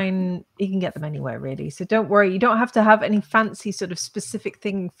 online. You can get them anywhere, really. So don't worry. You don't have to have any fancy sort of specific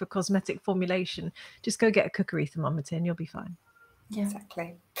thing for cosmetic formulation. Just go get a cookery thermometer and you'll be fine. Yeah,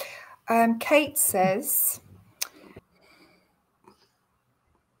 exactly. Kate says...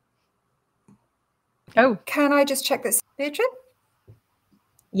 Oh, can I just check this, Beatrice?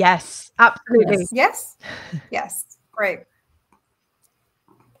 Yes, absolutely. Yes? Yes. Great.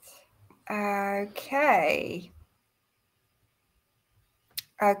 Okay.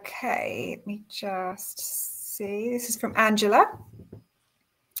 Okay, let me just see. This is from Angela.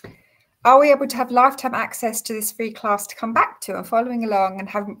 Are we able to have lifetime access to this free class to come back to and following along, and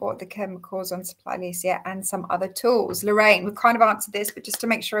haven't bought the chemicals on supply list yet and some other tools? Lorraine, we've kind of answered this, but just to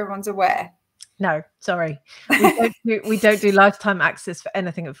make sure everyone's aware. No, sorry. We don't do lifetime access for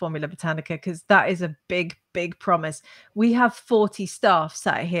anything at Formula Botanica, because that is a big, big promise. We have 40 staff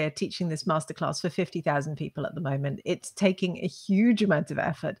sat here teaching this masterclass for 50,000 people at the moment. It's taking a huge amount of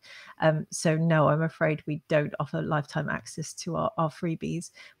effort. So no, I'm afraid we don't offer lifetime access to our freebies.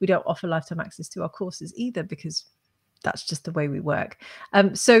 We don't offer lifetime access to our courses either, because that's just the way we work.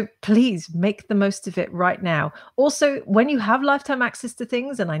 So please make the most of it right now. Also, when you have lifetime access to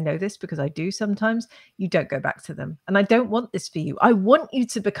things, and I know this because I do sometimes, you don't go back to them. And I don't want this for you. I want you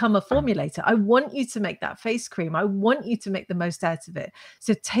to become a formulator. I want you to make that face cream. I want you to make the most out of it.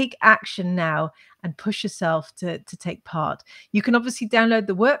 So take action now and push yourself to take part. You can obviously download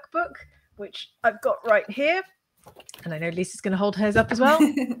the workbook, which I've got right here. And I know Lisa's going to hold hers up as well.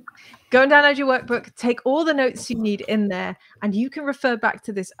 Go and download your workbook, take all the notes you need in there, and you can refer back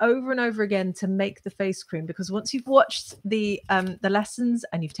to this over and over again to make the face cream, because once you've watched the lessons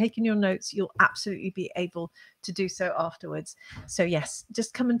and you've taken your notes, you'll absolutely be able to do so afterwards. So yes,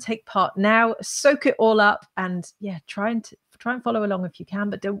 just come and take part now, soak it all up, and yeah, try and follow along if you can,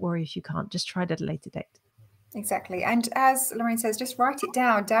 but don't worry if you can't. Just try it at a later date. Exactly. And as Lorraine says, just write it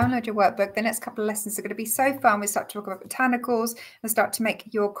down, download your workbook. The next couple of lessons are going to be so fun. We start to talk about botanicals and start to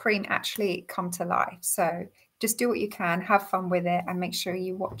make your cream actually come to life. So just do what you can, have fun with it, and make sure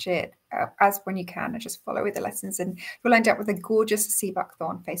you watch it as when you can, and just follow with the lessons, and you'll end up with a gorgeous sea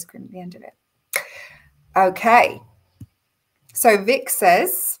buckthorn face cream at the end of it. Okay. So Vic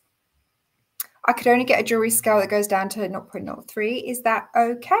says, I could only get a jewelry scale that goes down to 0.03. Is that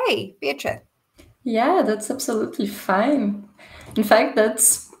okay, Beatrice? Yeah, that's absolutely fine. In fact,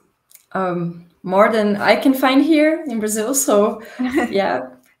 that's more than I can find here in Brazil. So yeah,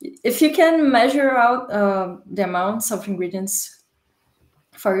 if you can measure out the amounts of ingredients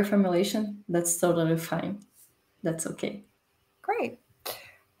for your formulation, that's totally fine. That's okay. Great.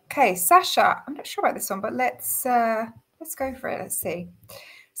 Okay, Sasha, I'm not sure about this one, but let's go for it. Let's see.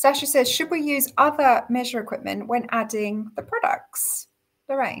 Sasha says, should we use other measure equipment when adding the products?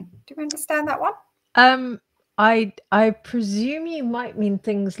 Lorraine, do you understand that one? I presume you might mean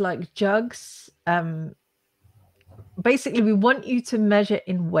things like jugs. Basically, we want you to measure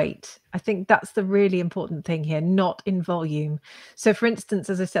in weight. I think that's the really important thing here, not in volume. So for instance,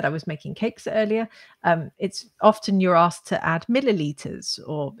 as I said, I was making cakes earlier. It's often you're asked to add milliliters,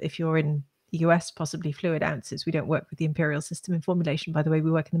 or if you're in the US, possibly fluid ounces. We don't work with the imperial system in formulation, by the way,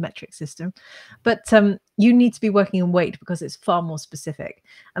 we work in the metric system. But you need to be working in weight because it's far more specific.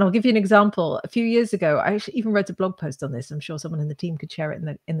 And I'll give you an example. A few years ago, I actually even wrote a blog post on this. I'm sure someone in the team could share it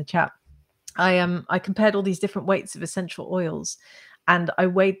in the chat. I compared all these different weights of essential oils, and I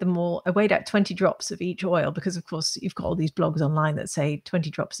weighed them all. I weighed out 20 drops of each oil because, of course, you've got all these blogs online that say 20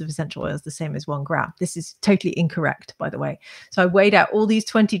 drops of essential oil is the same as 1 gram. This is totally incorrect, by the way. So I weighed out all these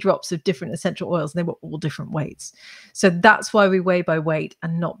 20 drops of different essential oils, and they were all different weights. So that's why we weigh by weight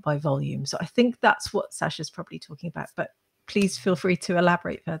and not by volume. So I think that's what Sasha's probably talking about. But please feel free to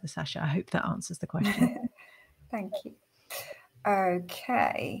elaborate further, Sasha. I hope that answers the question. Thank you.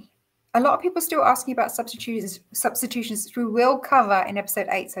 Okay. A lot of people still asking about substitutions, which we will cover in episode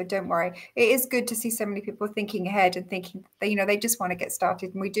 8, so don't worry. It is good to see so many people thinking ahead and thinking that, you know, they just want to get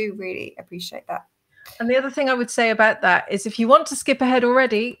started, and we do really appreciate that. And the other thing I would say about that is if you want to skip ahead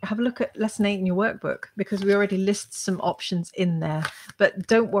already, have a look at lesson 8 in your workbook, because we already list some options in there. But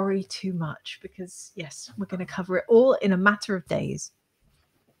don't worry too much, because yes, we're going to cover it all in a matter of days.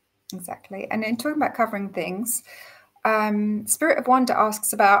 Exactly. And in talking about covering things, Spirit of Wonder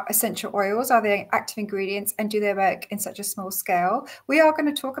asks about essential oils. Are they active ingredients, and do they work in such a small scale? We are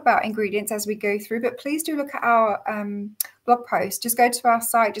going to talk about ingredients as we go through, but please do look at our blog post. Just go to our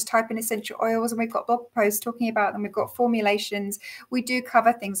site, just type in essential oils, and we've got blog posts talking about them. We've got formulations. We do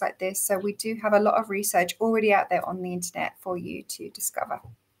cover things like this, so we do have a lot of research already out there on the internet for you to discover.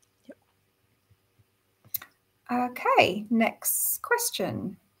 Okay, next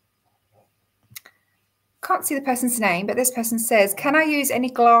question. Can't see the person's name, but this person says, can I use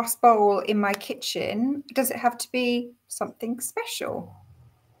any glass bowl in my kitchen? Does it have to be something special?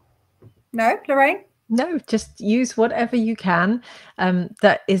 No, Lorraine? No, just use whatever you can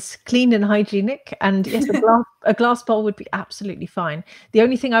that is clean and hygienic. And yes, a glass bowl would be absolutely fine. The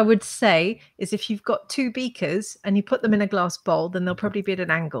only thing I would say is if you've got 2 beakers and you put them in a glass bowl, then they'll probably be at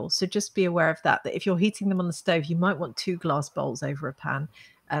an angle. So just be aware of that if you're heating them on the stove, you might want 2 glass bowls over a pan.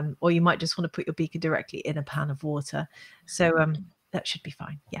 Or you might just want to put your beaker directly in a pan of water. So that should be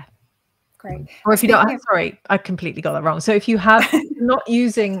fine. Yeah. Great. Or if you don't, sorry, I completely got that wrong. So if you have not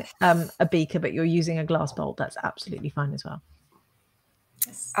using a beaker, but you're using a glass bowl, that's absolutely fine as well.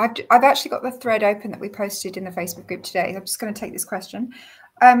 Yes. I've actually got the thread open that we posted in the Facebook group today. I'm just going to take this question.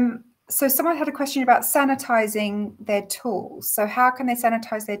 So someone had a question about sanitizing their tools. So how can they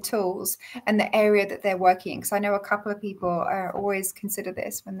sanitize their tools and the area that they're working in? Because I know a couple of people always consider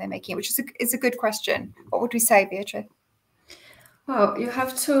this when they're making it, which is a good question. What would we say, Beatrice? Well, you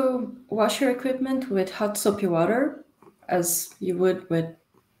have to wash your equipment with hot soapy water, as you would with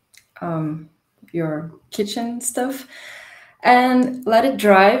your kitchen stuff, and let it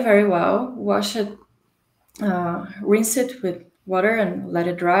dry very well. Wash it, rinse it with water and let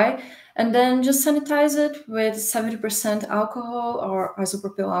it dry. And then just sanitize it with 70% alcohol or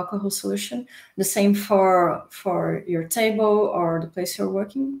isopropyl alcohol solution. The same for your table or the place you're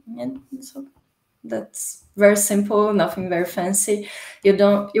working in. So that's very simple, nothing very fancy.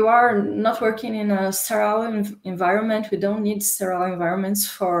 You are not working in a sterile environment. We don't need sterile environments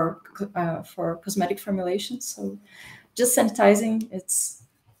for cosmetic formulations. So just sanitizing, it's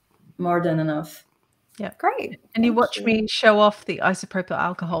more than enough. Yeah, great. And you watch me show off the isopropyl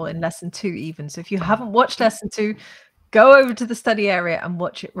alcohol in lesson 2 even. So if you haven't watched lesson 2, go over to the study area and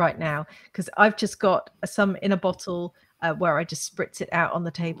watch it right now, because I've just got some in a bottle where I just spritz it out on the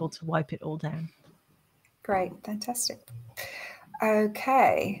table to wipe it all down. Great, fantastic.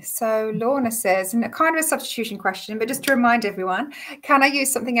 Okay, so Lorna says, and kind of a substitution question, but just to remind everyone, can I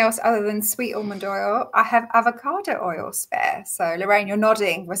use something else other than sweet almond oil? I have avocado oil spare. So Lorraine, you're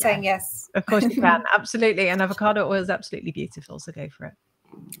nodding. We're saying yes. Of course you can, absolutely. And avocado oil is absolutely beautiful, so go for it.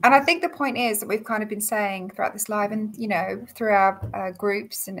 And I think the point is that we've kind of been saying throughout this live and, you know, through our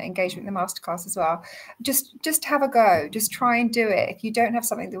groups and engagement in the masterclass as well, just have a go, just try and do it. If you don't have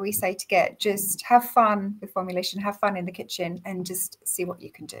something that we say to get, just have fun with formulation, have fun in the kitchen and just see what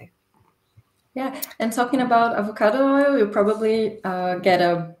you can do. Yeah, and talking about avocado oil, you probably get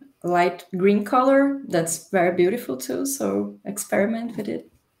a light green color that's very beautiful too. So experiment with it.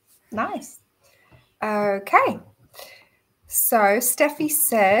 Nice. Okay. So Steffi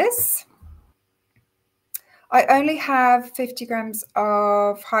says, I only have 50 grams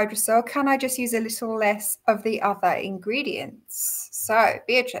of hydrosol. Can I just use a little less of the other ingredients? So,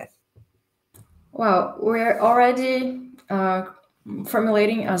 Beatrice. Well, we're already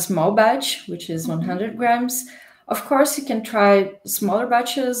formulating a small batch, which is 100 grams. Of course, you can try smaller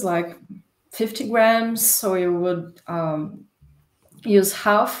batches like 50 grams. So you would use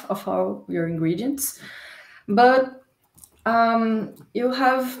half of all your ingredients. But you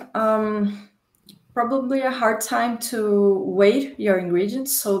have probably a hard time to weigh your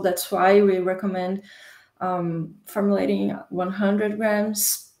ingredients. So that's why we recommend formulating 100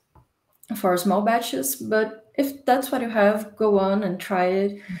 grams for small batches. But if that's what you have, go on and try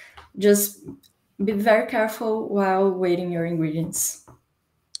it. Just be very careful while weighing your ingredients.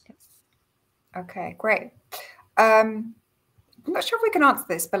 Okay, great. I'm not sure if we can answer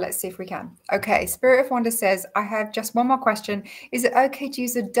this, but let's see if we can. Okay, Spirit of Wonder says, I have just one more question. Is it okay to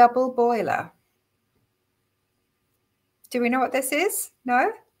use a double boiler? Do we know what this is?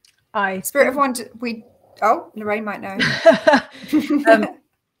 No? Spirit of Wonder, Lorraine might know.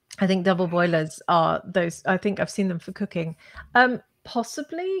 I think double boilers are those. I think I've seen them for cooking.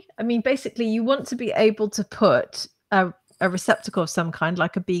 Possibly. I mean, basically, you want to be able to put a receptacle of some kind,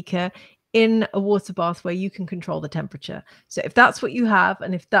 like a beaker, in a water bath where you can control the temperature. So if that's what you have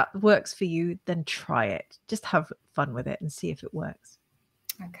and if that works for you, then try it. Just have fun with it and see if it works.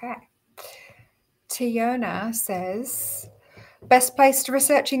 Okay. Tiona says, best place to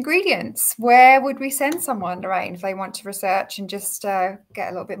research ingredients. Where would we send someone, Lorraine, if they want to research and just get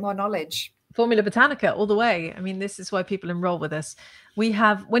a little bit more knowledge? Formula Botanica all the way. I mean, this is why people enroll with us. We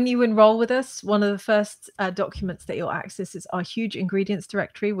have, when you enroll with us, one of the first documents that you'll access is our huge ingredients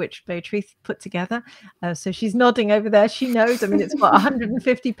directory, which Beatriz put together. So she's nodding over there. She knows. I mean, it's got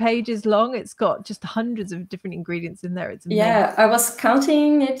 150 pages long. It's got just hundreds of different ingredients in there. It's amazing. Yeah, I was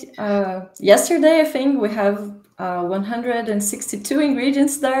counting it yesterday. I think we have 162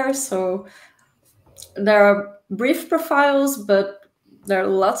 ingredients there. So there are brief profiles, but there are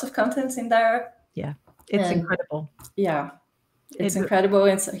lots of contents in there. Yeah, it's incredible. Yeah, it's incredible.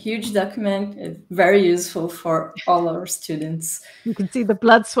 It's a huge document. It's very useful for all our students. You can see the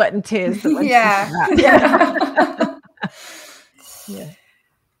blood, sweat, and tears. That went Yeah. Yeah.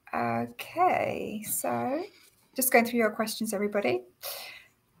 Okay, so just going through your questions, everybody.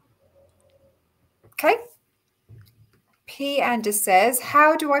 Okay. P. Anders says,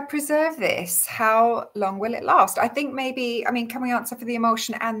 how do I preserve this? How long will it last? I think maybe, I mean, can we answer for the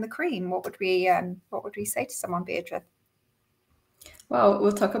emulsion and the cream? What would we say to someone, Beatrice? Well,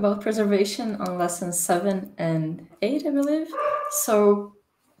 we'll talk about preservation on lessons 7 and 8, I believe. So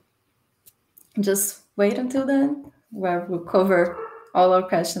just wait until then, where we'll cover all your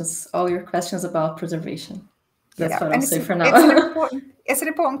questions about preservation. That's what I'll say for now. It's an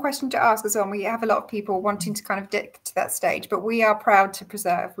important question to ask as well. We have a lot of people wanting to kind of get to that stage, but we are proud to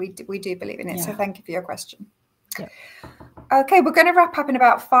preserve. We do believe in it. Yeah. So thank you for your question. Yeah. Okay, we're going to wrap up in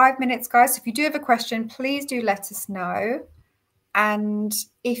about 5 minutes, guys. If you do have a question, please do let us know. And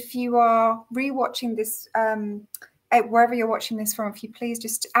if you are rewatching this, wherever you're watching this from, if you please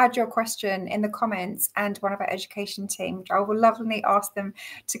just add your question in the comments, and one of our education team, which I will lovingly ask them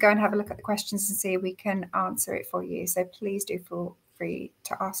to go and have a look at the questions and see if we can answer it for you. So please do feel free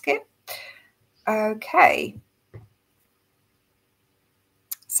to ask it. Okay.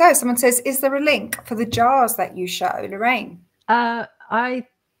 So someone says, is there a link for the jars that you show, Lorraine? I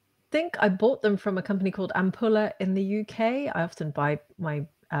think I bought them from a company called Ampulla in the UK. I often buy my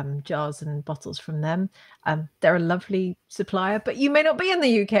jars and bottles from them. They're a lovely supplier, but you may not be in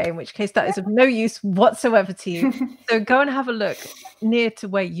the UK, in which case that is of no use whatsoever to you. So go and have a look near to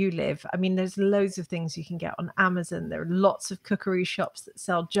where you live. I mean, there's loads of things you can get on Amazon. There are lots of cookery shops that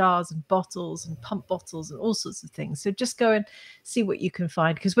sell jars and bottles and pump bottles and all sorts of things. So just go and see what you can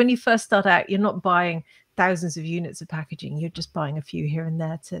find, because when you first start out, you're not buying thousands of units of packaging. You're just buying a few here and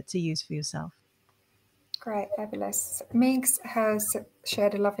there to use for yourself. Great, fabulous. Meeks has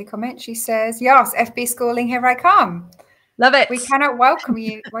shared a lovely comment. She says, yes, FB schooling, here I come. Love it. We cannot welcome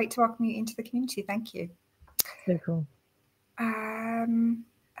you, wait to welcome you into the community. Thank you. So cool.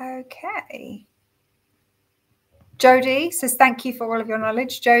 Okay. Jody says, thank you for all of your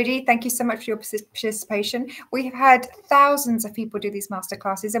knowledge. Jody, thank you so much for your participation. We have had thousands of people do these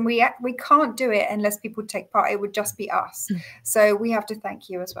masterclasses, and we can't do it unless people take part. It would just be us. So we have to thank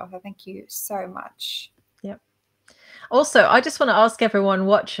you as well. So thank you so much. Yep. Also, I just want to ask everyone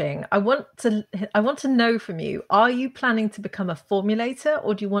watching, I want to know from you, are you planning to become a formulator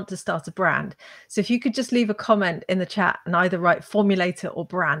or do you want to start a brand? So if you could just leave a comment in the chat and either write formulator or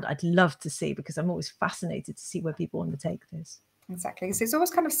brand, I'd love to see, because I'm always fascinated to see where people want to take this. Exactly. So it's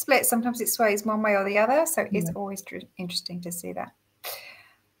always kind of split. Sometimes it sways one way or the other. So it's always interesting to see that.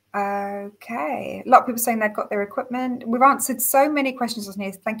 Okay, a lot of people saying they've got their equipment. We've answered so many questions on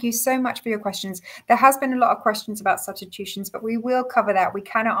here. Thank you so much for your questions. There has been a lot of questions about substitutions, but we will cover that. We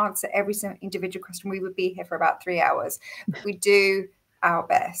cannot answer every single individual question. We would be here for about 3 hours. We do our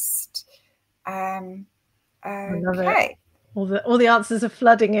best. Okay. All the answers are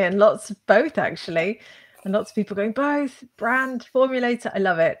flooding in. Lots of both, actually, and lots of people going both, brand, formulator. I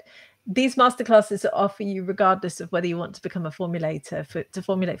love it. These masterclasses offer you regardless of whether you want to become a formulator, to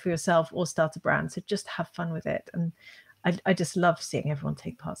formulate for yourself or start a brand. So just have fun with it. And I just love seeing everyone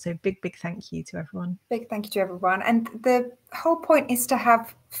take part. So big thank you to everyone. Big thank you to everyone. And the whole point is to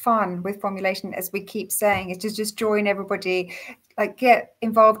have fun with formulation, as we keep saying, is to just join everybody, like get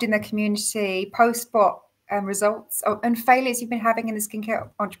involved in the community, post what results and failures you've been having in the Skincare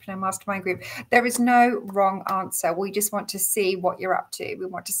Entrepreneur Mastermind group. There is no wrong answer. We just want to see what you're up to. We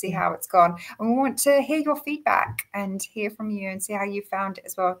want to see how it's gone, and we want to hear your feedback and hear from you and see how you found it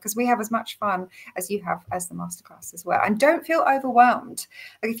as well, because we have as much fun as you have as the masterclass as well. And don't feel overwhelmed.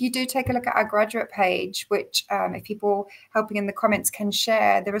 Like, if you do take a look at our graduate page, which if people helping in the comments can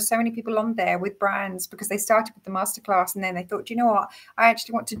share, there are so many people on there with brands because they started with the masterclass and then they thought, you know what, I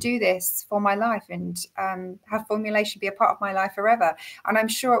actually want to do this for my life and have formulation be a part of my life forever. And I'm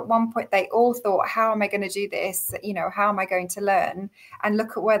sure at one point they all thought, how am I going to do this? You know, how am I going to learn? And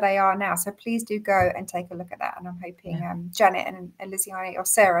look at where they are now. So please do go and take a look at that. And I'm hoping Janet and Elizabeth or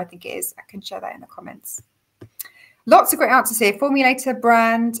Sarah, I think it is, I can share that in the comments. Lots of great answers here. Formulator,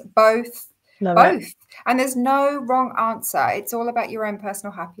 brand, both. Both. And there's no wrong answer. It's all about your own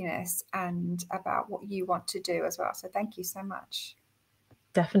personal happiness and about what you want to do as well. So thank you so much.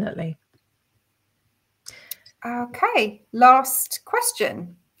 Definitely. Okay, last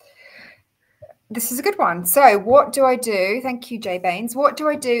question. This is a good one. So what do I do? Thank you, Jay Baines. What do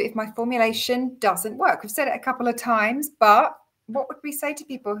I do if my formulation doesn't work? We've said it a couple of times, but what would we say to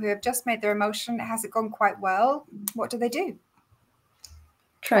people who have just made their emulsion? It hasn't gone quite well. What do they do?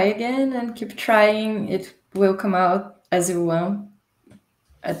 Try again and keep trying. It will come out as you want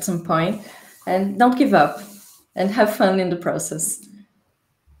at some point. And don't give up and have fun in the process.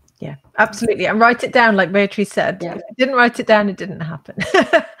 Yeah, absolutely. And write it down, like Beatrice said. Yeah. If you didn't write it down, it didn't happen.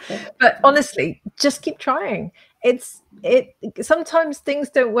 But honestly, just keep trying. Sometimes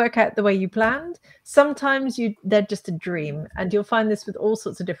things don't work out the way you planned. Sometimes they're just a dream. And you'll find this with all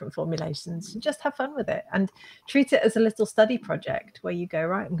sorts of different formulations. Just have fun with it and treat it as a little study project where you go,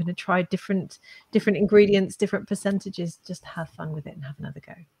 right, I'm going to try different ingredients, different percentages. Just have fun with it and have another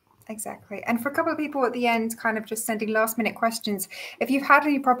go. Exactly. And for a couple of people at the end, kind of just sending last minute questions. If you've had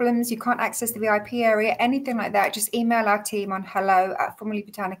any problems, you can't access the VIP area, anything like that, just email our team on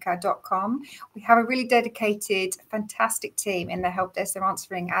hello@formulabotanica.com. We have a really dedicated, fantastic team in the help desk. They're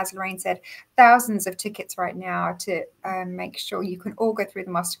answering, as Lorraine said, thousands of tickets right now to make sure you can all go through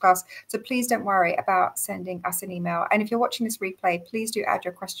the masterclass. So please don't worry about sending us an email. And if you're watching this replay, please do add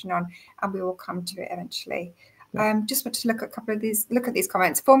your question on and we will come to it eventually. Just want to look at a couple of these, look at these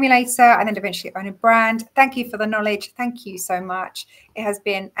comments. Formulator and then eventually own a brand. Thank you for the knowledge. Thank you so much. It has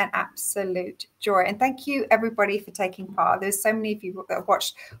been an absolute joy. And thank you everybody for taking part. There's so many of you that have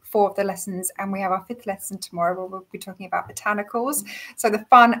watched 4 of the lessons and we have our 5th lesson tomorrow where we'll be talking about botanicals. So the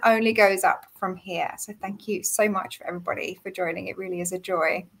fun only goes up from here. So thank you so much for everybody for joining. It really is a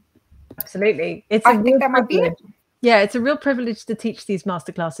joy. Absolutely. I think that might be it. Yeah, it's a real privilege to teach these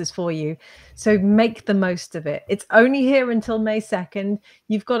masterclasses for you. So make the most of it. It's only here until May 2nd.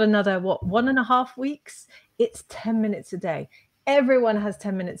 You've got another, 1.5 weeks? It's 10 minutes a day. Everyone has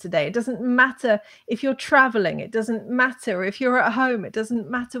 10 minutes a day. It doesn't matter if you're traveling. It doesn't matter if you're at home. It doesn't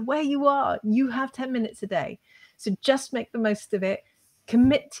matter where you are. You have 10 minutes a day. So just make the most of it.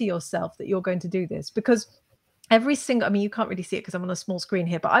 Commit to yourself that you're going to do this, because every single, I mean, you can't really see it because I'm on a small screen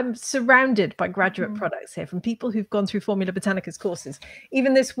here, but I'm surrounded by graduate products here from people who've gone through Formula Botanica's courses.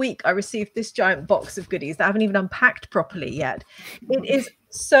 Even this week, I received this giant box of goodies that I haven't even unpacked properly yet. It is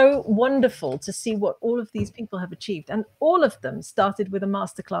so wonderful to see what all of these people have achieved. And all of them started with a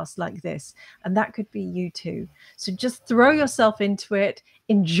masterclass like this. And that could be you too. So just throw yourself into it,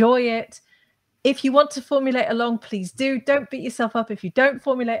 enjoy it. If you want to formulate along, please do. Don't beat yourself up. If you don't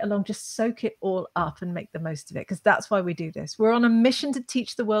formulate along, just soak it all up and make the most of it, because that's why we do this. We're on a mission to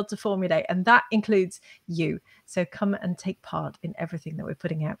teach the world to formulate, and that includes you. So come and take part in everything that we're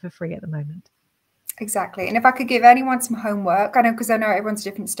putting out for free at the moment. Exactly. And if I could give anyone some homework, because I know everyone's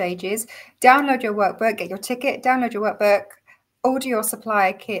at different stages, download your workbook, get your ticket, download your workbook, order your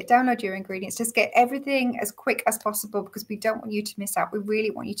supplier kit, download your ingredients, just get everything as quick as possible, because we don't want you to miss out. We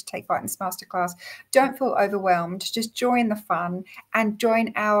really want you to take part in this masterclass. Don't feel overwhelmed. Just join the fun and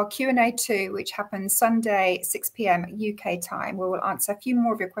join our Q&A too, which happens Sunday, 6 p.m. UK time, where we'll answer a few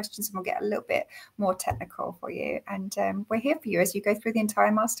more of your questions and we'll get a little bit more technical for you. And we're here for you as you go through the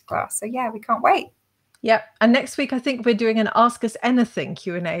entire masterclass. So yeah, we can't wait. Yep. And next week, I think we're doing an Ask Us Anything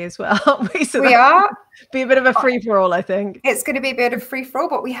Q&A as well, aren't we? So we are. Be a bit of a free-for-all, I think. It's going to be a bit of free-for-all,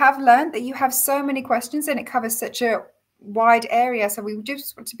 but we have learned that you have so many questions and it covers such a wide area. So we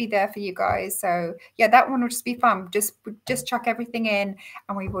just want to be there for you guys. So yeah, that one will just be fun. Just chuck everything in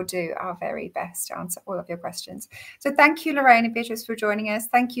and we will do our very best to answer all of your questions. So thank you, Lorraine and Beatrice, for joining us.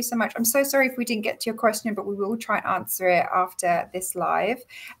 Thank you so much. I'm so sorry if we didn't get to your question, but we will try and answer it after this live.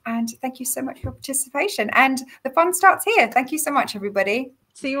 And thank you so much for your participation. And the fun starts here. Thank you so much, everybody.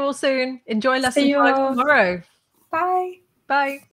 See you all soon. Enjoy lesson 5 tomorrow. Bye. Bye.